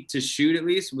scene to shoot at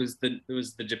least was the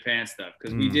Japan stuff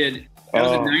because we did that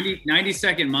was a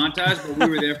 90-second montage, but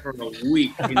we were there for a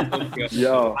week in Tokyo.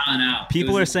 Yo,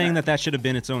 people are saying that should have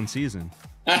been its own season.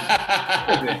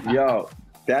 Yo,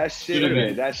 that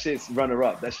shit's runner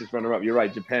up. You're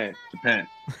right, Japan.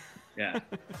 Yeah.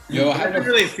 Yo, I haven't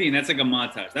really seen. That's like a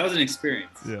montage. That was an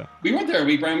experience. Yeah. We went there a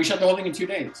week, Brian. We shot the whole thing in 2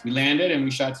 days. We landed and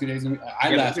we shot 2 days.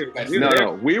 I left. We were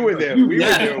there. We were there. You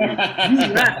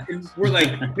left. And we're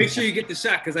like, make sure you get the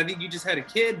shot because I think you just had a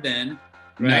kid then.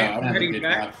 Right? No, I didn't get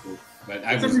back. But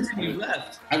For some reason you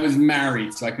left. I was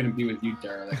married, so I couldn't be with you,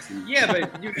 Derelict. Yeah,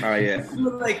 but you, Oh yeah. you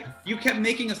were like, you kept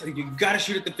making us like, you gotta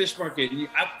shoot at the fish market. And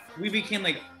we became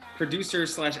like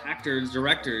producers / actors,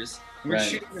 directors. And we're Right.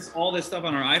 shooting all this stuff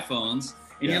on our iPhones.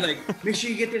 And Yeah. you're like, make sure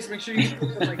you get this, make sure you get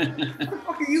this. I'm like,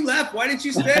 motherfucker, you left. Why didn't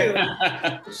you stay?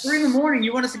 Like, it's 3 a.m.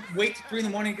 You want us to wait till 3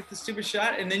 a.m. and get the stupid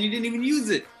shot, and then you didn't even use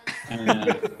it.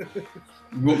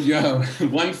 Well, yo,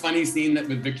 one funny scene that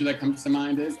with Victor that comes to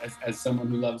mind is, as someone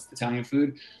who loves Italian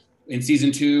food, in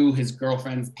season 2, his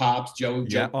girlfriend's pops, Joey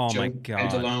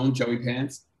Pantalone, Joey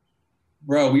Pants.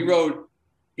 Bro, we wrote,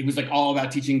 it was like all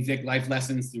about teaching Vic life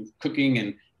lessons through cooking,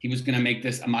 and he was gonna make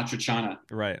this amatriciana.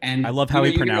 Right. And I love how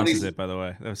he you know pronounces these- it, by the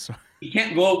way. That was so... He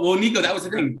can't. Well, Nico, that was the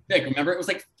thing. Vic, remember, it was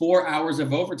like 4 hours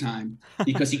of overtime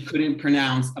because he couldn't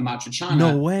pronounce amatriciana.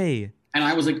 No way. And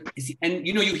I was like, and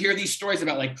you know, you hear these stories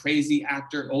about like crazy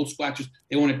old school actors.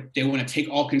 They want to take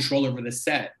all control over the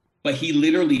set, but he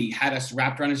literally had us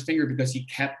wrapped around his finger because he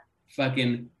kept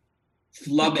fucking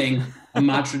flubbing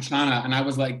amatriciana, and I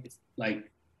was like,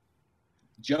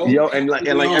 Joe. Yo, and like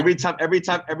every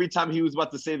time he was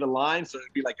about to say the line, so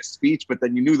it'd be like a speech, but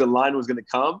then you knew the line was gonna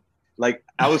come. Like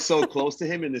I was so close to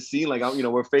him in the scene, like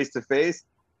we're face to face,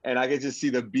 and I could just see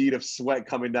the bead of sweat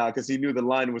coming down because he knew the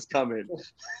line was coming.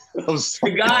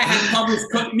 The guy had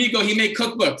published Nico. He made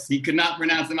cookbooks. He could not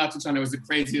pronounce the amatriciana. It was the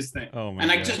craziest thing. Oh my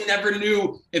and I God. just never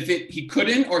knew if he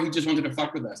couldn't or he just wanted to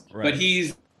fuck with us. Right. But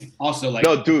he's also like,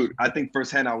 No, dude, I think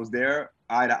firsthand I was there,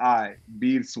 eye to eye,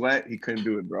 bead sweat. He couldn't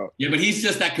do it, bro. yeah, but he's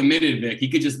just that committed, Vic. He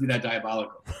could just be that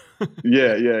diabolical.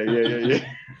 Yeah.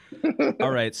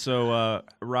 All right, so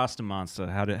Rasta Monster,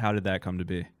 how did that come to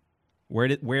be?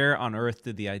 Where on earth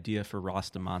did the idea for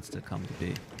Rasta Monster come to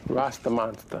be? Rasta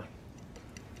Monster.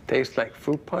 Tastes like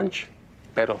fruit punch,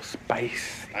 pero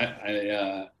spicy.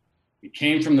 It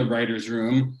came from the writer's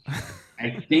room.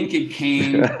 I think it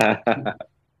came.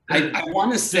 I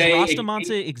want to say. Does Rasta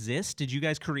Monster exist? Did you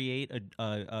guys create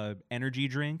a energy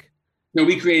drink? No,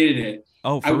 we created it.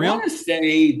 Oh, for I real? want to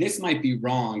say this might be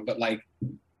wrong, but like,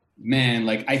 man,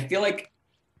 like I feel like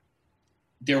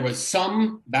there was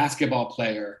some basketball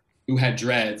player who had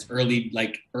dreads early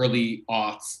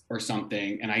aughts or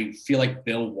something, and I feel like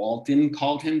Bill Walton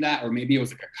called him that, or maybe it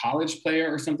was like a college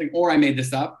player or something, or I made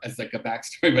this up as like a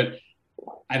backstory, but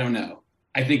I don't know.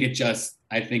 I think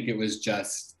it was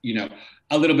just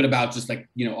a little bit about just like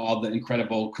all the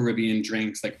incredible Caribbean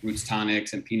drinks like roots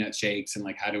tonics and peanut shakes, and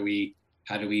like how do we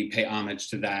pay homage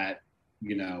to that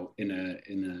in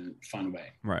a fun way.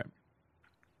 Right.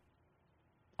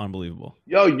 Unbelievable.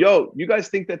 Yo, you guys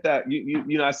think that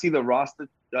I see the Rasta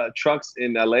trucks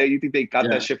in LA. You think they got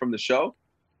that shit from the show?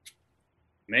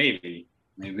 Maybe.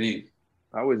 Maybe.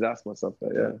 I always ask myself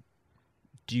that. Yeah.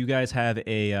 Do you guys have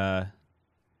a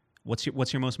what's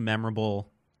your most memorable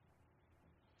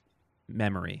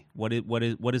memory? What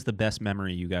is the best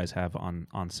memory you guys have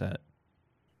on set?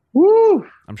 Woo!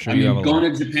 I'm sure I you have mean, a lot.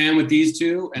 going to Japan with these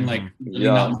two and like really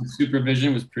not with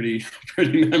supervision was pretty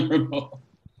memorable.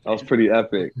 That was pretty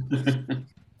epic.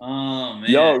 Oh man.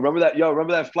 Yo, remember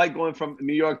that flight going from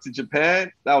New York to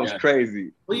Japan? That was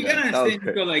crazy. Well, you Yeah, gotta that was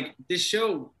understand, Nico, like this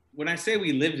show. When I say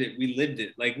we lived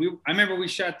it. Like I remember we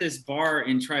shot this bar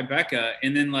in Tribeca,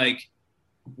 and then like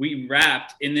we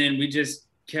wrapped, and then we just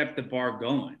kept the bar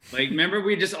going. Like, remember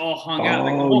we just all hung out.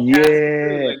 Like, the whole cast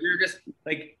crew, like, we were just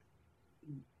like.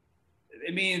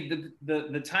 I mean,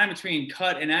 the time between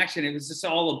cut and action, it was just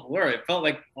all a blur. It felt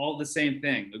like all the same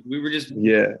thing. Like, we were just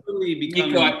really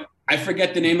becoming. Nico, I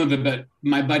forget the name of it, but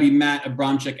my buddy Matt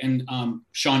Abramczyk and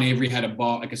Sean Avery had a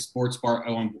bar, like a sports bar.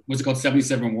 Was it called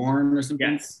 77 Warren or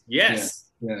something? Yes.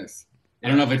 I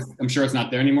don't know if I'm sure it's not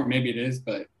there anymore. Maybe it is,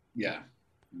 but yeah.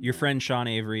 Your friend Sean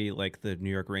Avery, like the New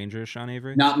York Rangers, Sean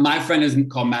Avery? Now, my friend is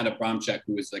called Matt Abramczyk,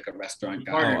 who is like a restaurant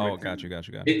guy. Oh, got you.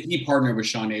 He partnered with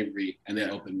Sean Avery, and they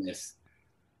opened this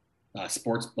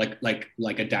sports like a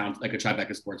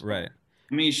Tribeca sports bar. Right.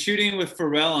 I mean, shooting with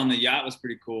Pharrell on the yacht was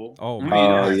pretty cool. Oh,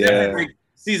 Like,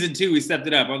 season 2, we stepped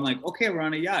it up. I'm like, okay, we're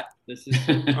on a yacht. This is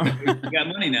we got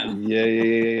money now.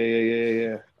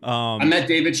 Yeah. I met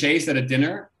David Chase at a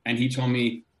dinner, and he told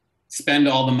me, spend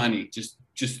all the money. Just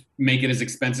make it as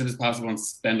expensive as possible and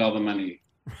spend all the money.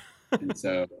 And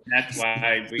so that's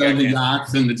why we got got the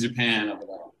yachts and the Japan of it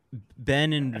all.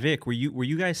 Ben and Vic, were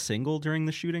you guys single during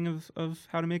the shooting of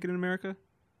How to Make It in America?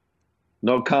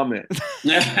 No comment.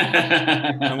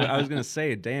 I was gonna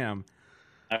say, damn.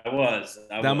 I was.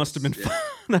 That must have been fun.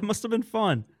 That must have been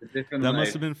fun. That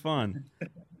must have been fun.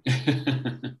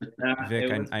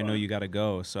 Vic, I know you got to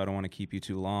go, so I don't want to keep you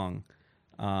too long.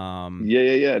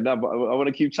 Yeah. No, but I want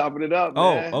to keep chopping it up.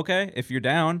 Oh, man. okay. If you're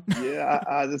down. Yeah,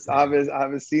 I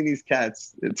haven't seen these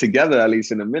cats together at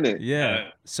least in a minute. Yeah.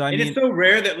 So I and mean, it's so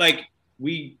rare that like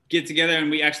we get together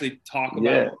and we actually talk about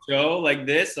Yeah. the show like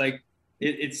this. Like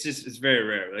it's very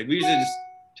rare. Like we usually just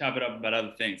chop it up about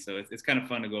other things. So it's kind of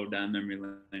fun to go down memory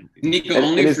lane. Nico,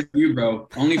 only for you, bro.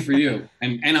 Only for you.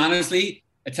 And honestly,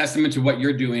 a testament to what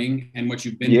you're doing and what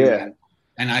you've been doing.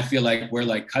 And I feel like we're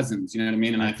like cousins, you know what I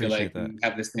mean? And I feel like we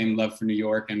have the same love for New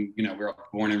York, and you know, we're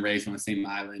born and raised on the same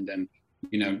island, and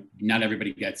you know, not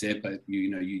everybody gets it, but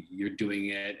you're doing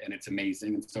it, and it's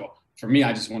amazing. And so for me,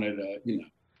 I just wanted to, you know,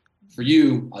 for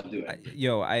you, I'll do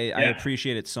it. I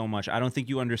appreciate it so much. I don't think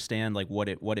you understand like what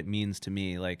it means to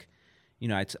me. Like, you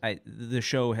know, the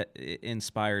show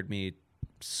inspired me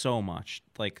so much.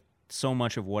 Like, so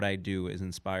much of what I do is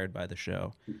inspired by the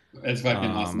show. It's fucking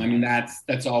awesome. I mean,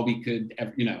 that's all we could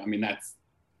ever, you know, I mean, that's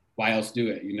why else do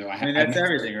it? You know, I mean, that's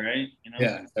everything, right? You know?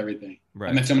 Yeah, it's everything. Right.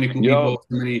 I met so many cool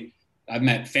people, I've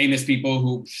met famous people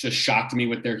who just shocked me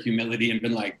with their humility and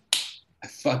been like, I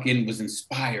fucking was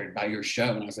inspired by your show.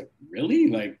 And I was like, really?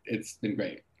 Like, it's been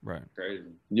great. Right.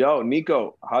 Crazy. Yo,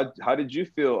 Nico, how did you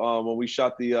feel when we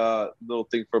shot the little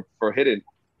thing for Hidden?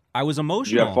 I was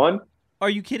emotional. Did you have fun? Are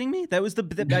you kidding me? That was the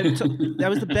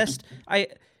best.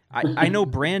 I know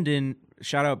Brandon.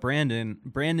 Shout out Brandon.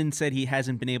 Brandon said he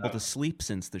hasn't been able to sleep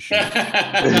since the show.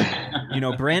 You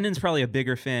know, Brandon's probably a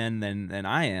bigger fan than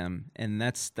I am, and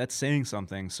that's saying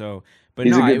something. So, but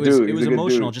He's no, a good dude. it was He's a good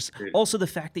emotional. dude. Just also the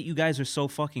fact that you guys are so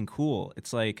fucking cool.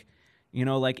 It's like, you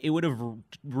know, like it would have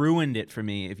ruined it for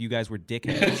me if you guys were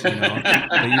dickheads. You know,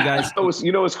 but you guys.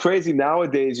 You know, it's crazy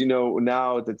nowadays. You know,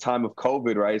 now at the time of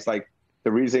COVID, right? It's like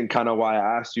the reason kind of why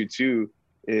I asked you too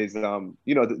is,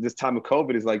 you know, this time of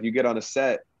COVID is like you get on a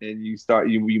set and you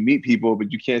meet people,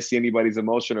 but you can't see anybody's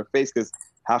emotion or face because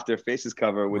half their face is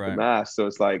covered with the mask. So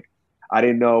it's like, I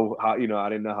didn't know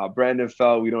how Brandon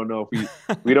felt. We don't know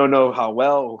if we don't know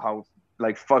how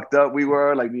like fucked up we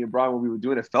were. Like me and Brian, when we were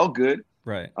doing it, felt good.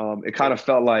 Right. It kind of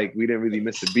felt like we didn't really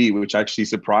miss a beat, which actually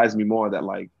surprised me more that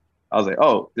like, I was like,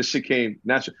 oh, this shit came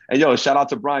natural. And yo, shout out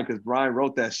to Brian because Brian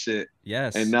wrote that shit.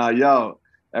 Yes. And now, yo,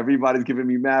 everybody's giving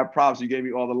me mad props. You gave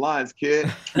me all the lines,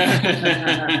 kid.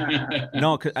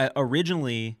 No, cause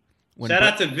originally, shout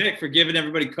out to Vic for giving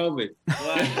everybody COVID.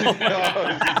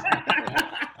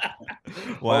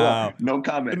 Wow. No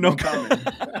comment. No comment.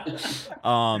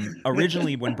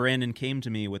 Originally, when Brandon came to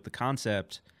me with the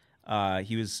concept,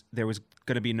 there was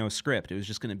going to be no script. It was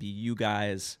just going to be you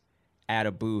guys at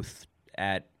a booth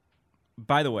at.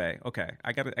 By the way, okay,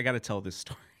 I gotta tell this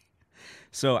story.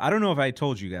 So I don't know if I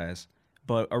told you guys,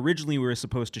 but originally we were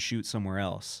supposed to shoot somewhere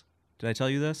else. Did I tell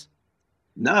you this?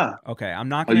 Nah. Okay, I'm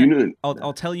not Oh, gonna. you knew it.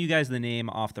 I'll tell you guys the name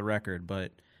off the record,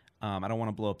 but I don't want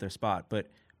to blow up their spot.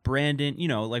 But Brandon, you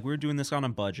know, like we were doing this on a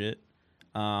budget.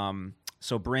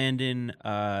 So Brandon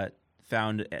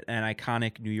found an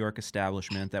iconic New York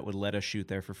establishment that would let us shoot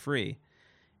there for free,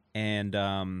 and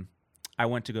I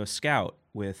went to go scout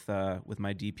with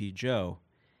my DP Joe,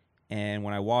 and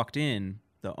when I walked in,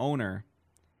 the owner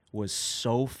was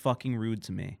so fucking rude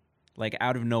to me, like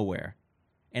out of nowhere,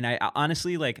 and I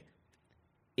honestly like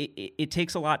it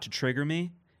takes a lot to trigger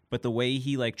me, but the way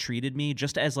he like treated me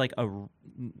just as like a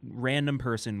random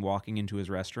person walking into his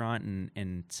restaurant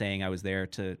and saying I was there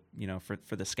to, you know,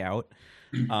 for the scout,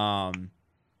 I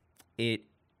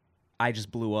just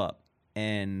blew up.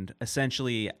 And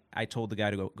essentially, I told the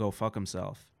guy to go fuck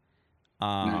himself.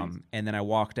 Nice. And then I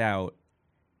walked out,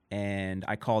 and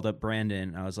I called up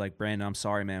Brandon. I was like, Brandon, I'm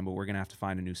sorry, man, but we're gonna have to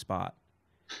find a new spot.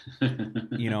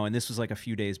 You know, and this was like a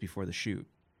few days before the shoot.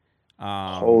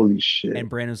 Holy shit! And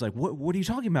Brandon was like, "What are you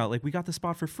talking about? Like, we got the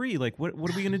spot for free. Like, what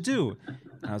are we gonna do?"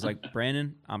 And I was like,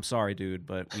 "Brandon, I'm sorry, dude,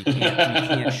 but we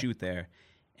can't shoot there."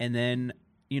 And then,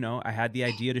 you know, I had the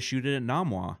idea to shoot it at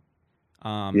Namwa.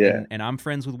 And I'm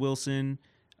friends with Wilson.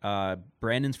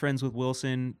 Brandon's friends with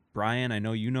Wilson. Brian, I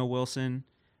know you know Wilson.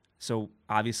 So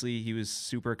obviously he was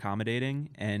super accommodating,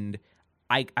 and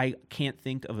I can't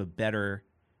think of a better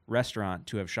restaurant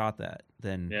to have shot that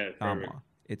than Namwa.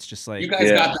 It's just like you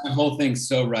guys got that whole thing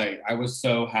so right. I was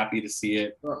so happy to see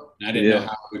it. And I didn't know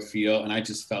how it would feel, and I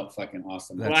just felt fucking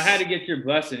awesome. Well, I had to get your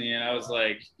blessing, Ian. I was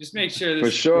like, just make sure this for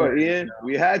is sure, good, Ian. you know?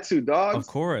 We had to, dog. Of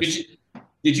course.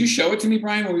 Did you show it to me,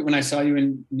 Brian, when I saw you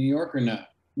in New York, or no?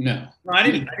 No, I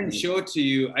didn't show it to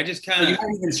you. I just kind of. You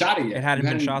hadn't even shot it yet. It hadn't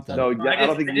been shot then. No, I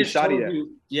don't think you shot it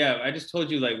yet. I just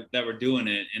told you like that we're doing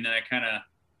it, and then I kind of.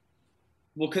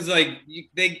 Well, because like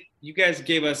you guys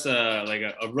gave us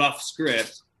a rough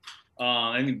script.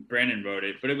 I think Brandon wrote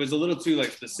it, but it was a little too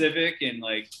like specific, and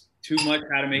like too much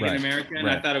How to Make It Right, in America, and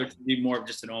right. I thought it would be more of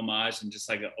just an homage and just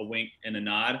like a wink and a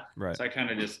nod. Right. So I kind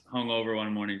of just hung over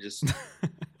one morning, just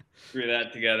threw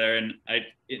that together, and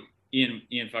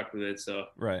Ian fucked with it. So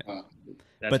Right.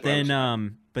 that's But why I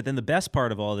was- then the best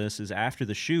part of all this is after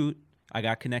the shoot, I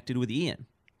got connected with Ian.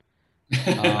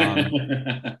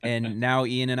 And now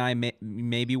Ian and I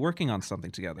may be working on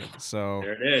something together. So,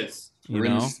 there it is. you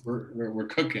know, we're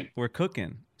cooking. we're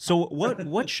cooking. So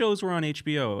what shows were on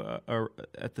HBO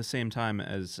at the same time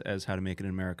as How to Make It in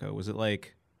America? Was it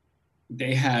like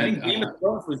They I had think Game of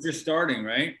Thrones was just starting,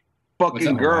 right? What's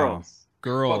Fucking up? girls.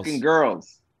 Girls? Fucking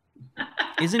girls.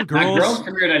 Isn't when Girls? Girls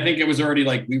premiered. I think it was already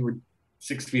like we were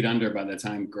 6 feet under by the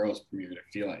time Girls premiered.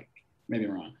 I feel like maybe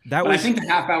I'm wrong. That But was I think the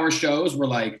half-hour shows were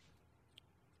like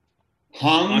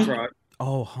Hung. Entourage.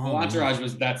 oh, Hung. Well, Entourage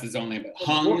that's his own name, but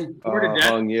Hung. Bored to Death.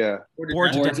 Hung, yeah. Bored to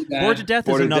Bored Death. to Death. Bored to Death is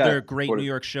Bored to another Death. great Bored New to-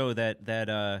 York show that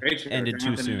Great show, ended too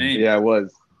pronouncing the soon. name. Yeah, it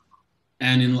was.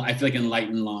 And I feel like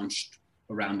Enlighten launched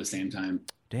around the same time.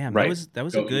 Damn, Right. that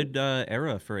was a Go. good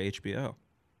era for HBO.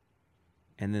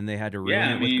 And then they had to ruin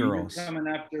Yeah, it I mean, with we're Girls. coming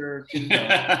after.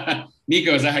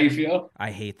 Nico, is that how you feel? I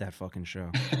hate that fucking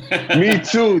show. Me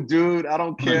too, dude. I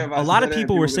don't care if I A lot of said it,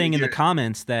 people were gonna saying in the get it.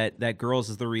 comments that Girls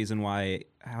is the reason why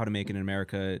How to Make It in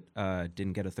America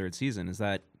didn't get a third season. Is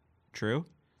that true?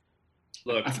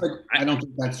 Look, I feel like I don't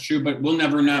think that's true, but we'll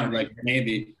never know. Like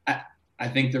maybe. I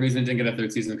think the reason it didn't get a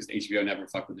third season is because HBO never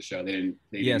fucked with the show. They didn't.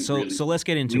 Yeah. didn't So really- so let's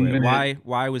get into it. Mhm.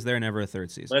 Why was there never a third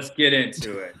season? let's get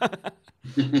into it.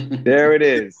 There it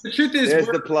is. The truth is, There's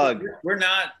the plug.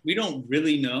 We don't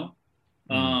really know.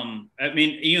 I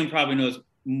mean, Ian probably knows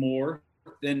more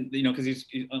than because he's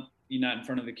not in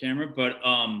front of the camera. But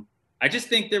I just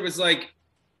think there was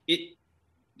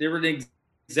there were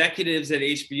executives at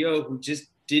HBO who just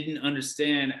didn't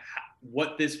understand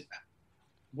what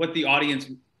audience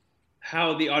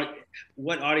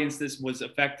this was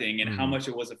affecting and how much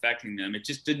it was affecting them. It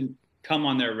just didn't come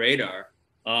on their radar.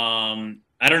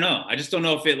 I don't know. I just don't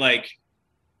know if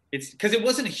it's because it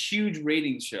wasn't a huge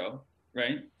ratings show,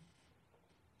 right?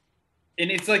 And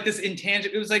it's like this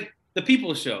intangible. It was like the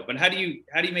People Show, but how do you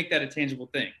make that a tangible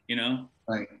thing? You know?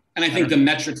 Right. And I think the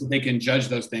metrics that they can judge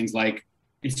those things, like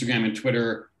Instagram and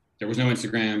Twitter, there was no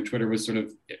Instagram. Twitter was sort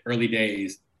of early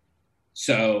days.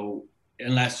 So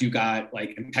unless you got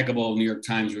like impeccable New York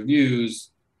Times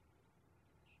reviews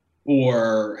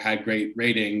or had great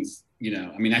ratings,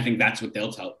 I mean, I think that's what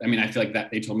they'll tell. I mean, I feel like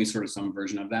that they told me sort of some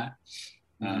version of that.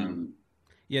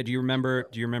 Yeah. Do you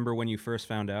remember when you first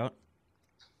found out?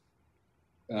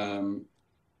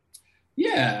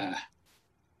 Yeah.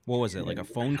 What was it? Like a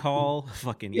phone call, a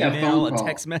fucking Yeah, email, phone a call.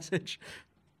 text message?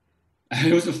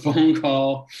 It was a phone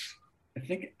call.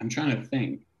 I'm trying to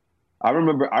think. I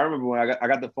remember when I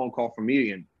got the phone call from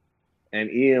Ian, and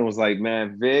Ian was like,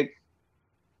 "Man, Vic,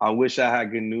 I wish I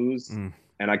had good news, and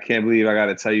I can't believe I got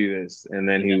to tell you this." And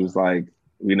then he was like,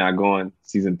 "We're not going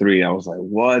season 3." I was like,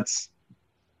 "What?"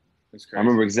 It's I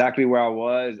remember exactly where I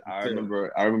was. I too.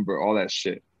 remember all that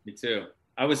shit. Me too.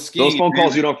 I was skiing. Those phone in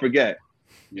calls you Mammoth. don't forget.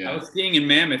 Yeah. I was skiing in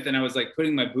Mammoth, and I was like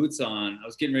putting my boots on. I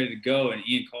was getting ready to go, and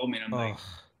Ian called me, and I'm like,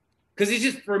 because it's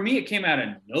just for me, it came out of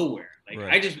nowhere. Like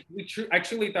Right. I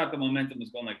truly thought the momentum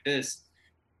was going like this,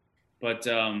 but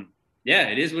yeah,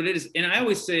 it is what it is. And I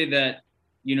always say that,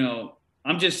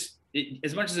 I'm just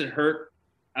as much as it hurt,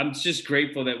 I'm just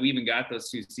grateful that we even got those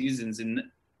 2 seasons, and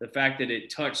the fact that it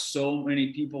touched so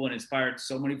many people and inspired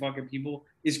so many fucking people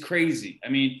is crazy. I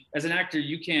mean, as an actor,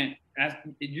 you can't.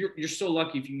 You're so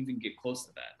lucky if you even get close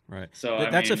to that. Right. So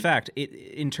That's a fact.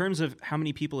 In terms of how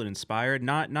many people it inspired,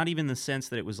 not even the sense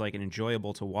that it was like an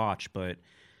enjoyable to watch, but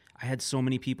I had so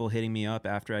many people hitting me up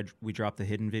after we dropped the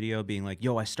Hidden video, being like,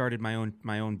 "Yo, I started my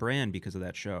own brand because of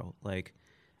that show." Like,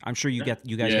 I'm sure you guys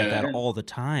get that all the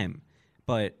time,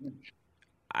 but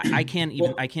I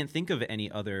can't think of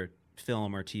any other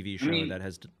film or TV show that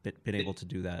has been able to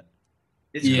do that.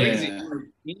 It's crazy.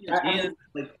 And,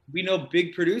 like, we know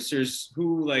big producers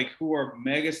who are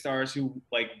mega stars who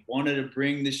wanted to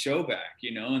bring the show back,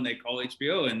 and they call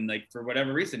HBO, and for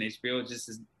whatever reason, HBO just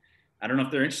is. I don't know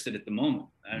if they're interested at the moment.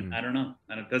 I don't know.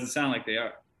 And it doesn't sound like they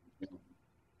are.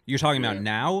 You're talking about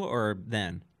now or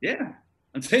then? Yeah,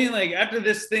 I'm saying after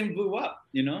this thing blew up,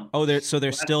 Oh, they're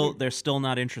still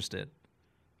not interested.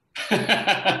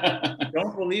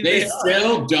 Don't believe They are.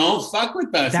 still don't fuck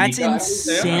with us. That's Nico.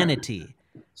 insanity.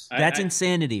 That's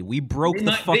insanity. We broke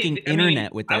the fucking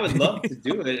internet with that. I would love to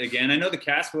do it again. I know the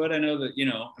cast would. I know that,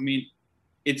 I mean,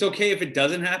 it's okay if it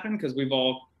doesn't happen because we've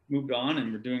all moved on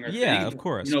and we're doing our thing. Yeah, of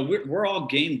course. You know, we're all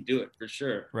game to do it for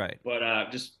sure. Right. But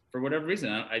just for whatever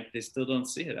reason, they still don't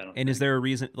see it. I don't. And think. is there a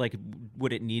reason? Like,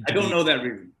 would it need to? I don't be, know that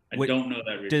reason. I What- don't know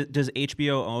that reason. Does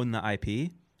HBO own the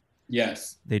IP?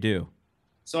 Yes. They do.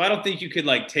 So I don't think you could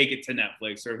like take it to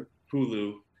Netflix or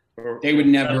Hulu. Or They would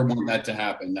never want that to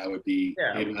happen. That would be,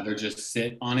 Yeah. they'd rather just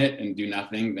sit on it and do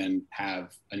nothing than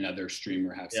have another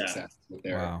streamer have Yeah. success with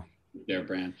their Wow.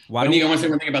 brand. Why But don't Nico, I want to say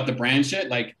one thing about the brand shit.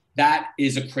 Like, that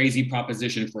is a crazy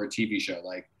proposition for a TV show.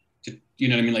 Like, you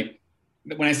know what I mean? Like,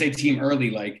 when I say team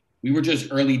early, like, we were just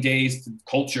early days to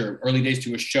culture, early days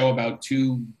to a show about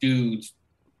two dudes,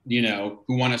 you know,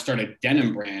 who want to start a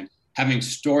denim brand, having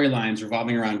storylines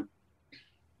revolving around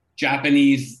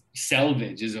Japanese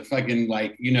selvage is a fucking,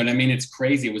 like, you know what I mean? It's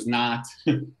crazy. It was not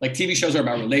like, TV shows are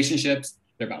about relationships.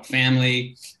 They're about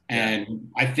family. And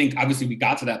I think obviously we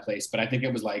got to that place, but I think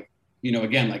it was like, you know,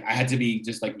 again, like, I had to be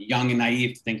just like young and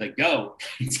naive to think like, yo,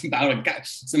 it's about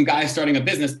some guy starting a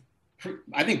business.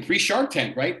 I think pre-Shark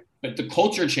Tank, right? But the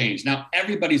culture changed. Now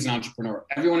everybody's an entrepreneur.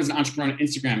 Everyone is an entrepreneur on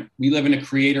Instagram. We live in a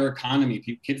creator economy.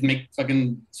 Kids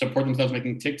support themselves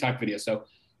making TikTok videos. So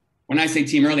when I say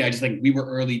team early, I just like, we were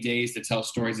early days to tell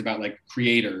stories about like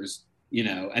creators, you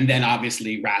know, and then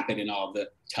obviously wrap it in all the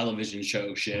television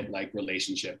show shit, like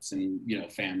relationships and, you know,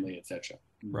 family, etc.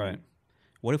 Right.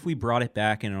 What if we brought it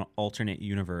back in an alternate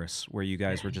universe where you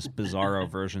guys were just bizarro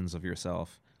versions of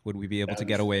yourself? Would we be able to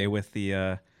get away with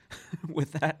the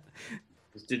with that?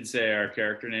 Just didn't say our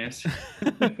character names.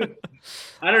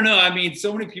 I don't know. I mean,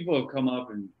 so many people have come up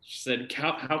and said,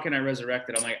 how can I resurrect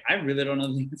it? I'm like, I really don't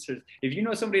know the answers. If you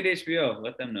know somebody at HBO,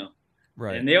 let them know.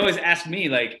 Right. And they always ask me,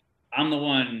 like, I'm the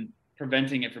one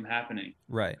preventing it from happening.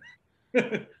 Right.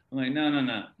 I'm like,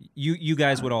 no. You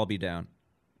guys would all be down.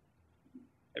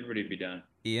 Everybody would be done.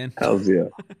 Ian? Hells yeah.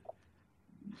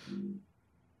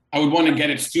 I would want to get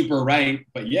it super right,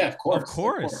 but yeah, of course. Of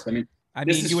course. I mean, I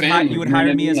This mean, is you would family, you would you know what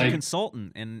hire I me mean? as a Like-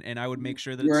 consultant, and I would make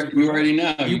sure that you it's already, super you already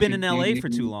know. You've You been can- in LA you for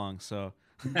can- too long, so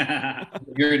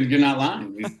You're not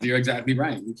lying. You're exactly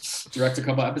right. Direct a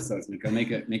couple episodes, Nico.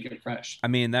 Make it fresh. I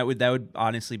mean that would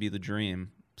honestly be the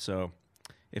dream. So,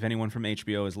 if anyone from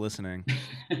HBO is listening,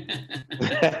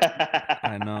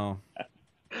 I know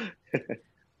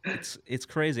it's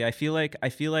crazy. I feel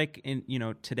like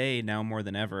in today now more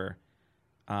than ever,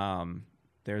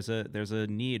 there's a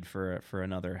need for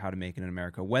another How to Make It in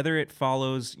America. Whether it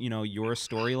follows your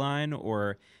storyline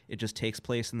or it just takes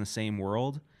place in the same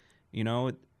world,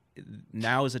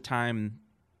 now is a time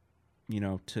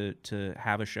to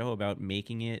have a show about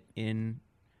making it in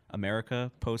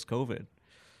America post COVID.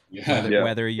 Yeah.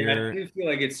 Whether I you're do feel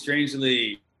like it's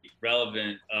strangely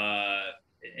relevant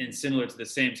and similar to the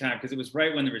same time because it was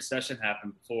right when the recession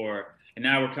happened before, and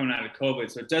now we're coming out of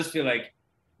COVID. So it does feel like,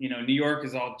 New York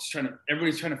is all just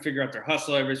everybody's trying to figure out their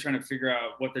hustle. Everybody's trying to figure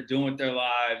out what they're doing with their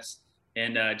lives.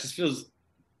 And it just feels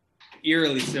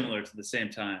eerily similar to the same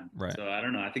time. Right. So I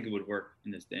don't know. I think it would work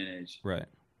in this day and age. right.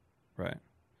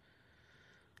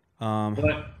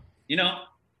 But,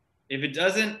 if it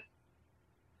doesn't,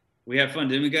 we have fun,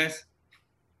 didn't we, guys?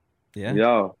 Yeah.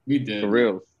 Yo, We did. for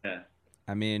real.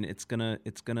 I mean, it's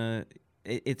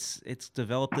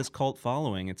developed this cult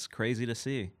following. It's crazy to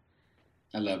see.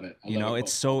 I love it. I love it.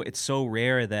 It's so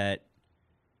rare that,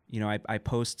 I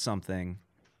post something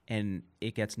and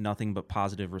it gets nothing but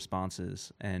positive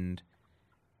responses, and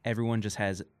everyone just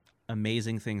has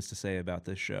amazing things to say about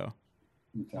this show.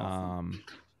 It's awesome.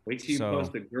 Wait till you So-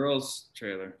 post the girls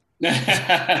trailer.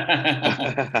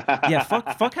 Yeah,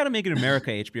 fuck How to Make It in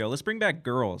America, HBO. Let's bring back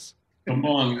girls. Come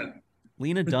on.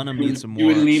 Lena Dunham needs some more. You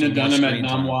and Lena some more Dunham at screen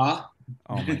time. Namois.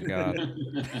 Oh my god.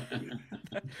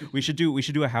 We should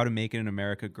do a How to Make It in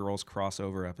America girls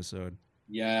crossover episode.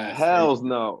 Yes. Hells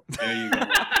no. There you go.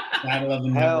 Battle of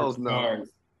the Hells Network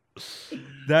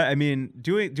no. Stars.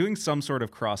 Doing some sort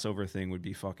of crossover thing would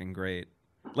be fucking great.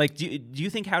 Like, do you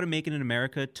think How to Make It in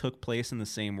America took place in the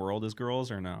same world as girls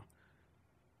or no?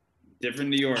 Different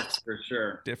New Yorks for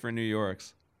sure. Different New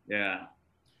Yorks. Yeah.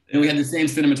 And we had the same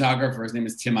cinematographer. His name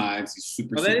is Tim Ives. He's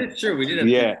super. Oh, that super is true. We did have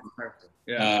Yeah.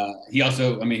 Yeah. He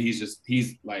also, I mean,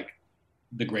 he's like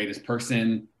the greatest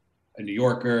person, a New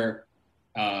Yorker.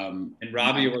 And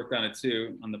Robbie worked on it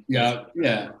too. On the Yeah.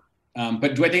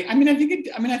 But do I think?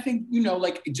 I think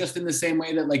like just in the same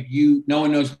way that like no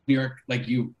one knows New York like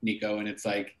you, Nico, and it's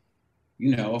like,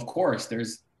 of course,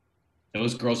 there's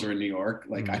those girls are in New York.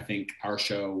 Like I think our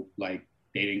show, like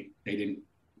they didn't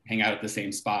hang out at the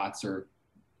same spots or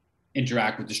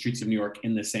interact with the streets of New York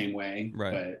in the same way,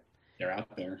 Right. But they're out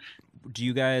there. Do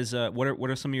you guys? What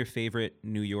are some of your favorite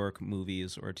New York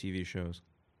movies or TV shows?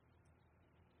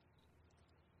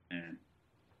 Man.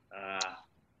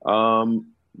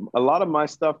 a lot of my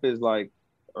stuff is like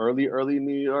early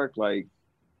New York. Like,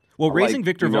 Well, I Raising like,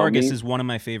 Victor you know Vargas me? is one of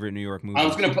my favorite New York movies. I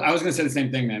was gonna say the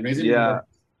same thing, man. Raising New Yeah.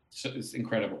 York is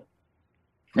incredible.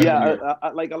 Yeah, I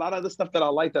like a lot of the stuff that I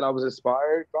like that I was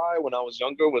inspired by when I was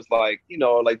younger was like, you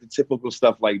know, like the typical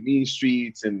stuff like Mean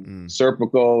Streets and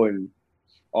Serpico and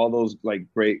all those like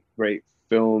great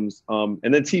films.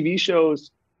 And then TV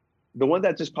shows. The one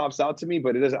that just pops out to me,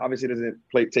 but it doesn't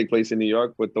take place in New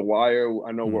York. But The Wire,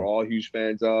 I know we're all huge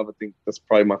fans of. I think that's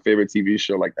probably my favorite TV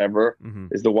show like ever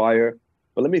is The Wire.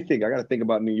 But let me think. I got to think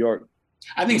about New York.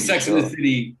 I think Sex and the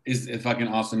City is a fucking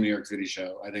awesome New York City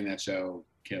show. I think that show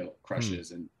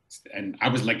crushes, and I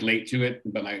was like late to it,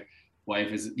 but my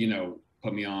wife is, you know,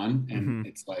 put me on, and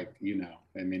it's like, you know,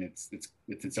 I mean, it's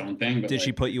its own thing. But Did like,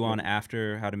 she put you on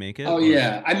after How to Make It? Oh or-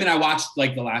 yeah, I mean, I watched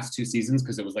like the last 2 seasons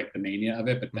because it was like the mania of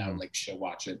it, but now like she'll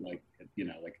watch it like, you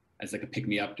know, like as like a pick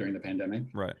me up during the pandemic.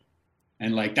 Right.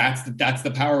 And like that's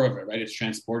the power of it, right? It's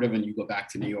transportive, and you go back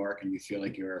to New York and you feel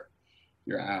like you're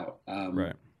out.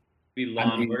 Right. Be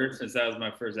Law and Order, since that was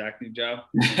my first acting job.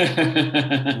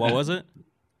 What was it?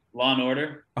 Law and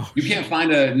Order. Oh, You can't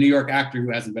find a New York actor who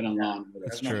hasn't been on Law and Order.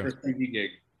 That's my true. first TV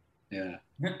gig. Yeah.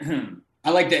 I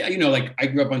like that, you know, like I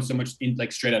grew up on so much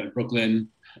like straight out of Brooklyn.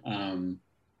 I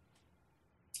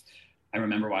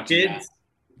remember watching Kids.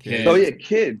 Kids. Oh yeah,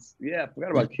 Kids. Yeah, I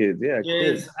forgot about Kids. Yeah,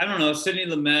 Kids. Kids. I don't know. Sidney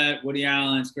Lumet, Woody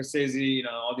Allen, Scorsese. You know,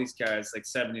 all these guys, like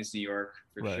 70s New York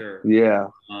for Right. sure. Yeah,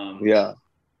 yeah.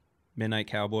 Midnight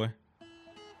Cowboy.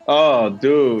 Oh,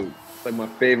 dude, it's like my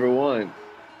favorite one.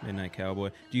 Midnight Cowboy.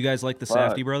 Do you guys like the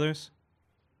Fuck. Safdie brothers?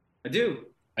 I do.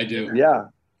 I do. Yeah,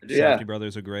 I do. Yeah. Safdie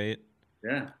brothers are great.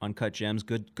 Yeah. Uncut Gems.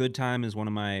 Good Time is one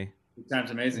of my Good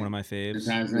time's amazing. faves.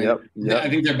 Sometimes, right? Yep, yep, I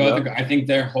think they're both. yep. I think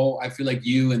their whole. I feel like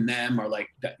you and them are like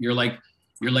you're like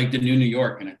the new New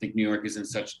York, and I think New York is in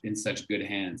such good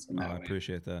hands. In Oh, that I way.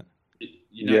 appreciate that.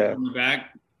 You're not Yeah. coming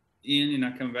back, Ian? You're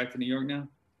not coming back to New York now?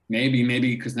 Maybe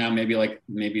because now maybe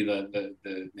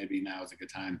the maybe now is a good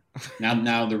time.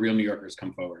 Now the real New Yorkers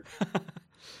come forward.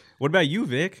 What about you,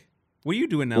 Vic? What are you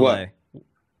doing in LA? What?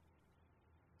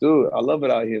 Dude, I love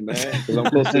it out here, man, because I'm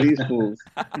close to these fools.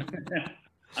 I'm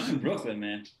in Brooklyn,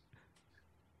 man.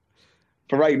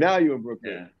 For right now, you in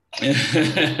Brooklyn.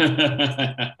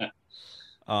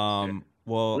 Yeah.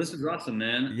 Well, This is awesome,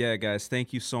 man. yeah, guys,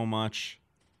 thank you so much.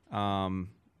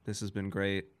 This has been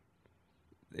great.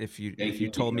 If you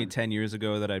told me 10 years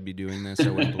ago that I'd be doing this, I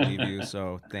wouldn't believe you.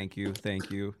 So thank you.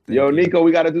 Yo, Nico,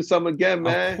 we got to do something again,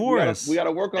 man. Of course. We got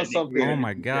to work on something. Oh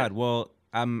my God. Well,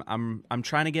 I'm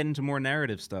trying to get into more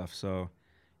narrative stuff. So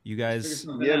you guys.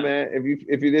 Yeah, man.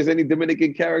 If there's any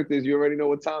Dominican characters, you already know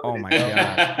what time Oh it is. my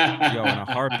God. Yo, in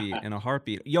a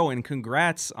heartbeat. Yo, and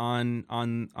congrats on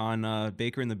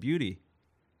Baker and the Beauty.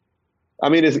 I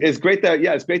mean, it's great that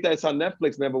it's on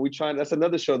Netflix, man. But that's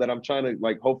another show that I'm trying to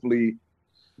like hopefully,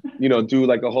 you know, do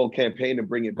like a whole campaign to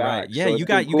bring it back. Right. Yeah, So you it's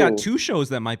been got cool. 2 shows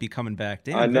that might be coming back.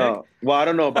 Damn, I know. Vic. Well, I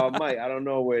don't know about Mike. I don't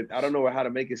know where How to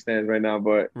Make It stands right now,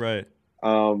 but Right.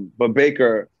 but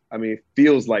Baker, I mean, it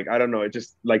feels like I don't know. It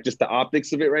just the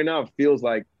optics of it right now. It feels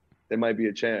like there might be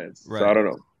a chance. Right. So I don't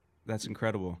know. That's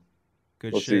incredible.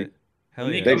 Good We'll shit. see. Hell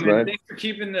yeah. Nico, Thanks, man. Thanks for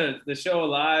keeping the show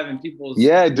alive and people's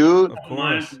Yeah, dude. Of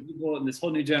minds. course. People in this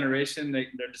whole new generation, they're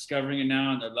discovering it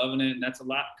now and they're loving it, and that's a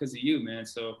lot because of you, man.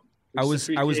 So I was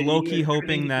low key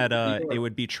hoping that it would.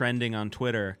 would be trending on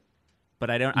Twitter, but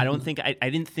I don't think I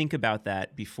didn't think about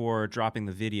that before dropping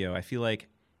the video. I feel like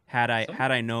had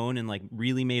I known and like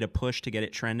really made a push to get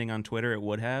it trending on Twitter, it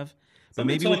would have. But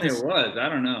maybe told with me this, it was. I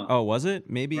don't know. oh, was it?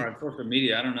 Maybe. Or on social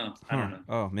media. I don't know. I don't know.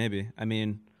 Oh, maybe. I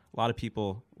mean, a lot of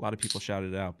people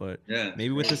shouted it out, but Yeah.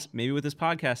 maybe with this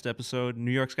podcast episode,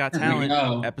 New York's Got There we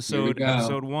Talent go. episode There we go.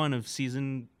 episode 1 of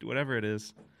season whatever it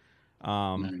is.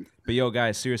 Nice. But yo,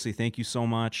 guys, seriously, thank you so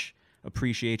much.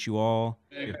 Appreciate you all.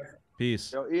 Hey.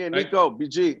 Peace. Yo, Ian, Nico,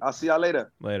 BG. I'll see y'all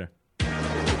later. Later.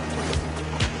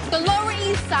 The Lower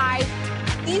East Side,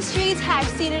 these streets have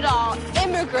seen it all.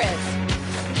 Immigrants,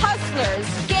 hustlers,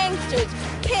 gangsters,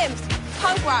 pimps,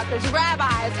 punk rockers,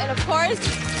 rabbis, and of course,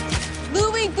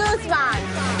 Louis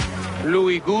Guzman.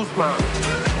 Louis Guzman.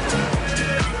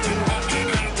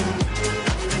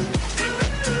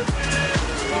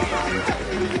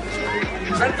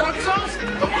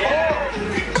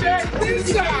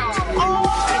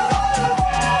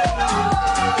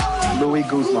 Louis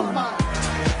Guzman.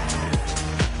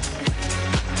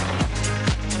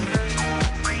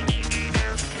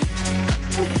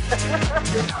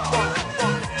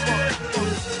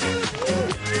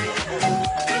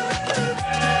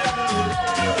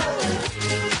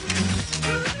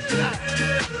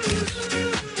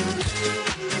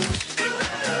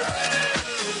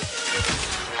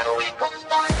 Louis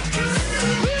Guzman.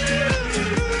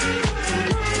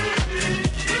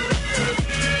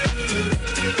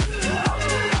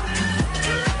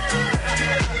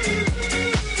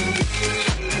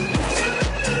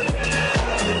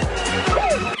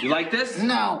 like this?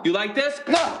 No. You like this?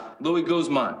 No. Louis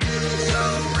Guzman.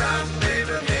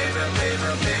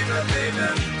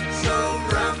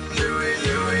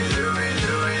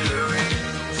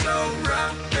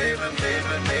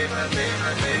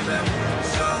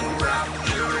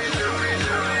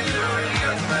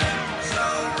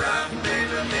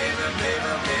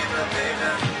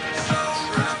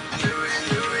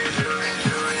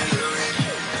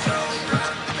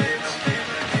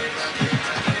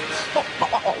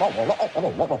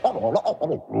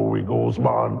 Louis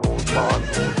Guzman, Guzman,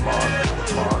 Guzman,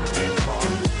 Guzman,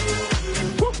 Guzman.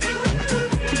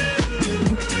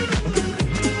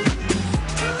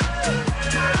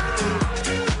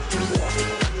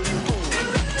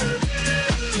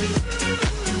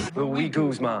 Louis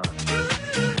Guzman.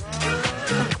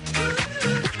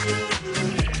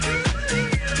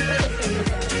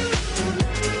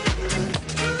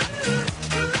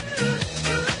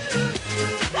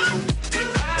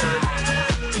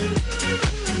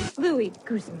 Louis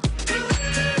Guzman.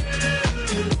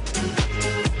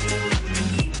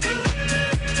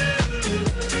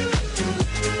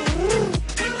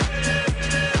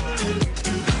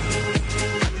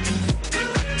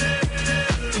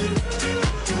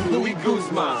 Louis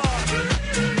Guzman.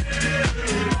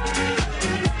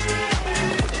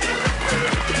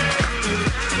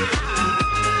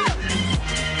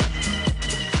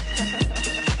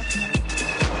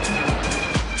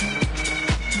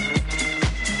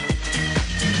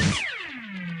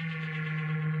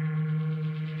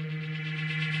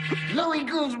 Louis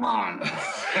Guzman.